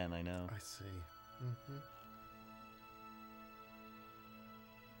master plan, I know. I see. Mm-hmm.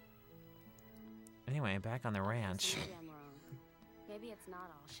 Anyway, back on the ranch. Maybe I'm wrong. Maybe it's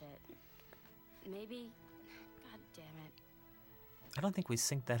not all shit. Maybe, God damn it. I don't think we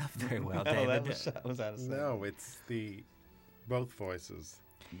synced that up very well, No, David. that was out of sync. No, it's both voices.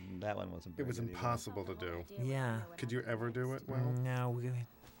 That one wasn't. It was impossible to do. Yeah. Could you ever do it well? No,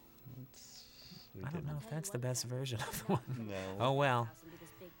 I don't know if that's the best version of the one. No. Oh well.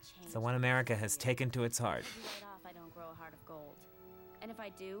 It's the one America has taken to its heart. Right off, I don't grow a heart of gold. And if I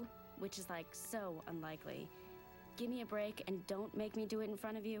do, which is like so unlikely, give me a break and don't make me do it in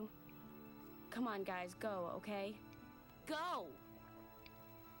front of you. Come on, guys, go, okay? Go!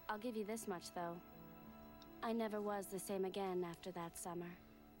 I'll give you this much, though. I never was the same again after that summer.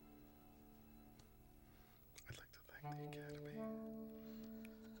 I'd like to thank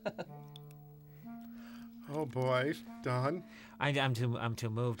the Academy. Oh boy, Don. I'm too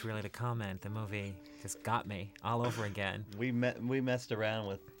moved really to comment. The movie just got me all over again. We messed around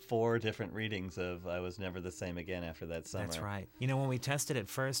with 4 different readings of "I Was Never the Same Again" after that summer. That's right. You know, when we tested it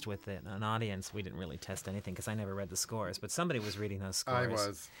first with an audience, we didn't really test anything because I never read the scores, but somebody was reading those scores. I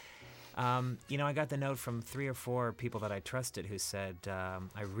was. You know, I got the note from 3 or 4 people that I trusted who said,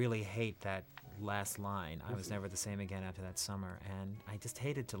 I really hate that last line. I was never the same again after that summer, and I just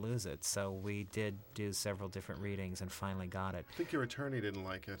hated to lose it. So we did do several different readings and finally got it. I think your attorney didn't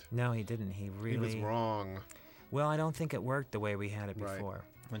like it. No, he didn't. He was wrong. Well, I don't think it worked the way we had it before.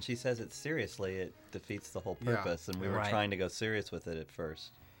 When she says it seriously, it defeats the whole purpose, and we were trying to go serious with it at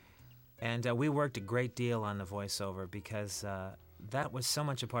first. And we worked a great deal on the voiceover because that was so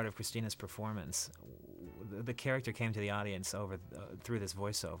much a part of Christina's performance. The character came to the audience through this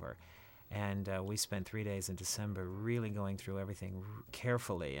voiceover. And we spent 3 days in December really going through everything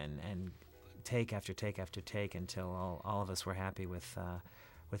carefully and take after take after take until all of us were happy with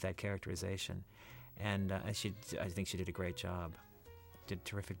that characterization. And I think she did a great job. Did a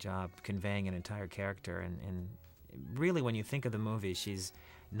terrific job conveying an entire character. And really, when you think of the movie, she's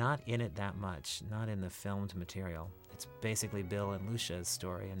not in it that much, not in the filmed material. It's basically Bill and Lucia's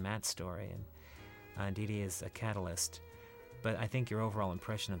story and Matt's story, and Dee Dee is a catalyst. But I think your overall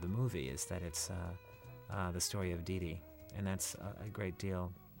impression of the movie is that it's the story of Dee Dee, and that's a great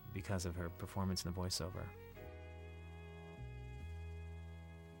deal because of her performance in the voiceover.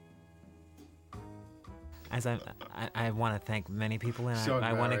 As I want to thank many people, and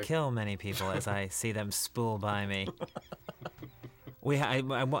I want to kill many people as I see them spool by me. I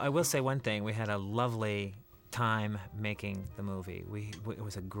will say one thing. We had a lovely time making the movie. It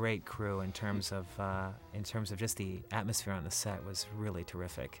was a great crew in terms of just the atmosphere on the set was really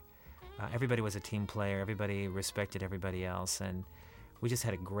terrific. Everybody was a team player. Everybody respected everybody else, and we just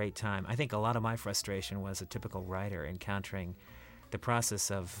had a great time. I think a lot of my frustration was a typical writer encountering the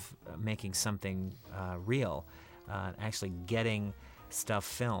process of making something real, actually getting stuff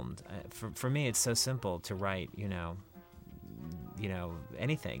filmed. For me, it's so simple to write,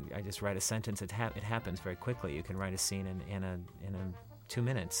 anything. I just write a sentence. It happens very quickly. You can write a scene in 2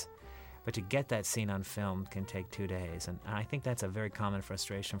 minutes. But to get that scene on film can take 2 days. And I think that's a very common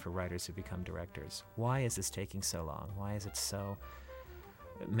frustration for writers who become directors. Why is this taking so long? Why is it so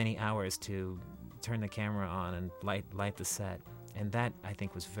many hours to turn the camera on and light the set? And that, I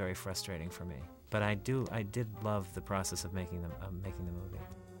think, was very frustrating for me. But I did love the process of making the movie.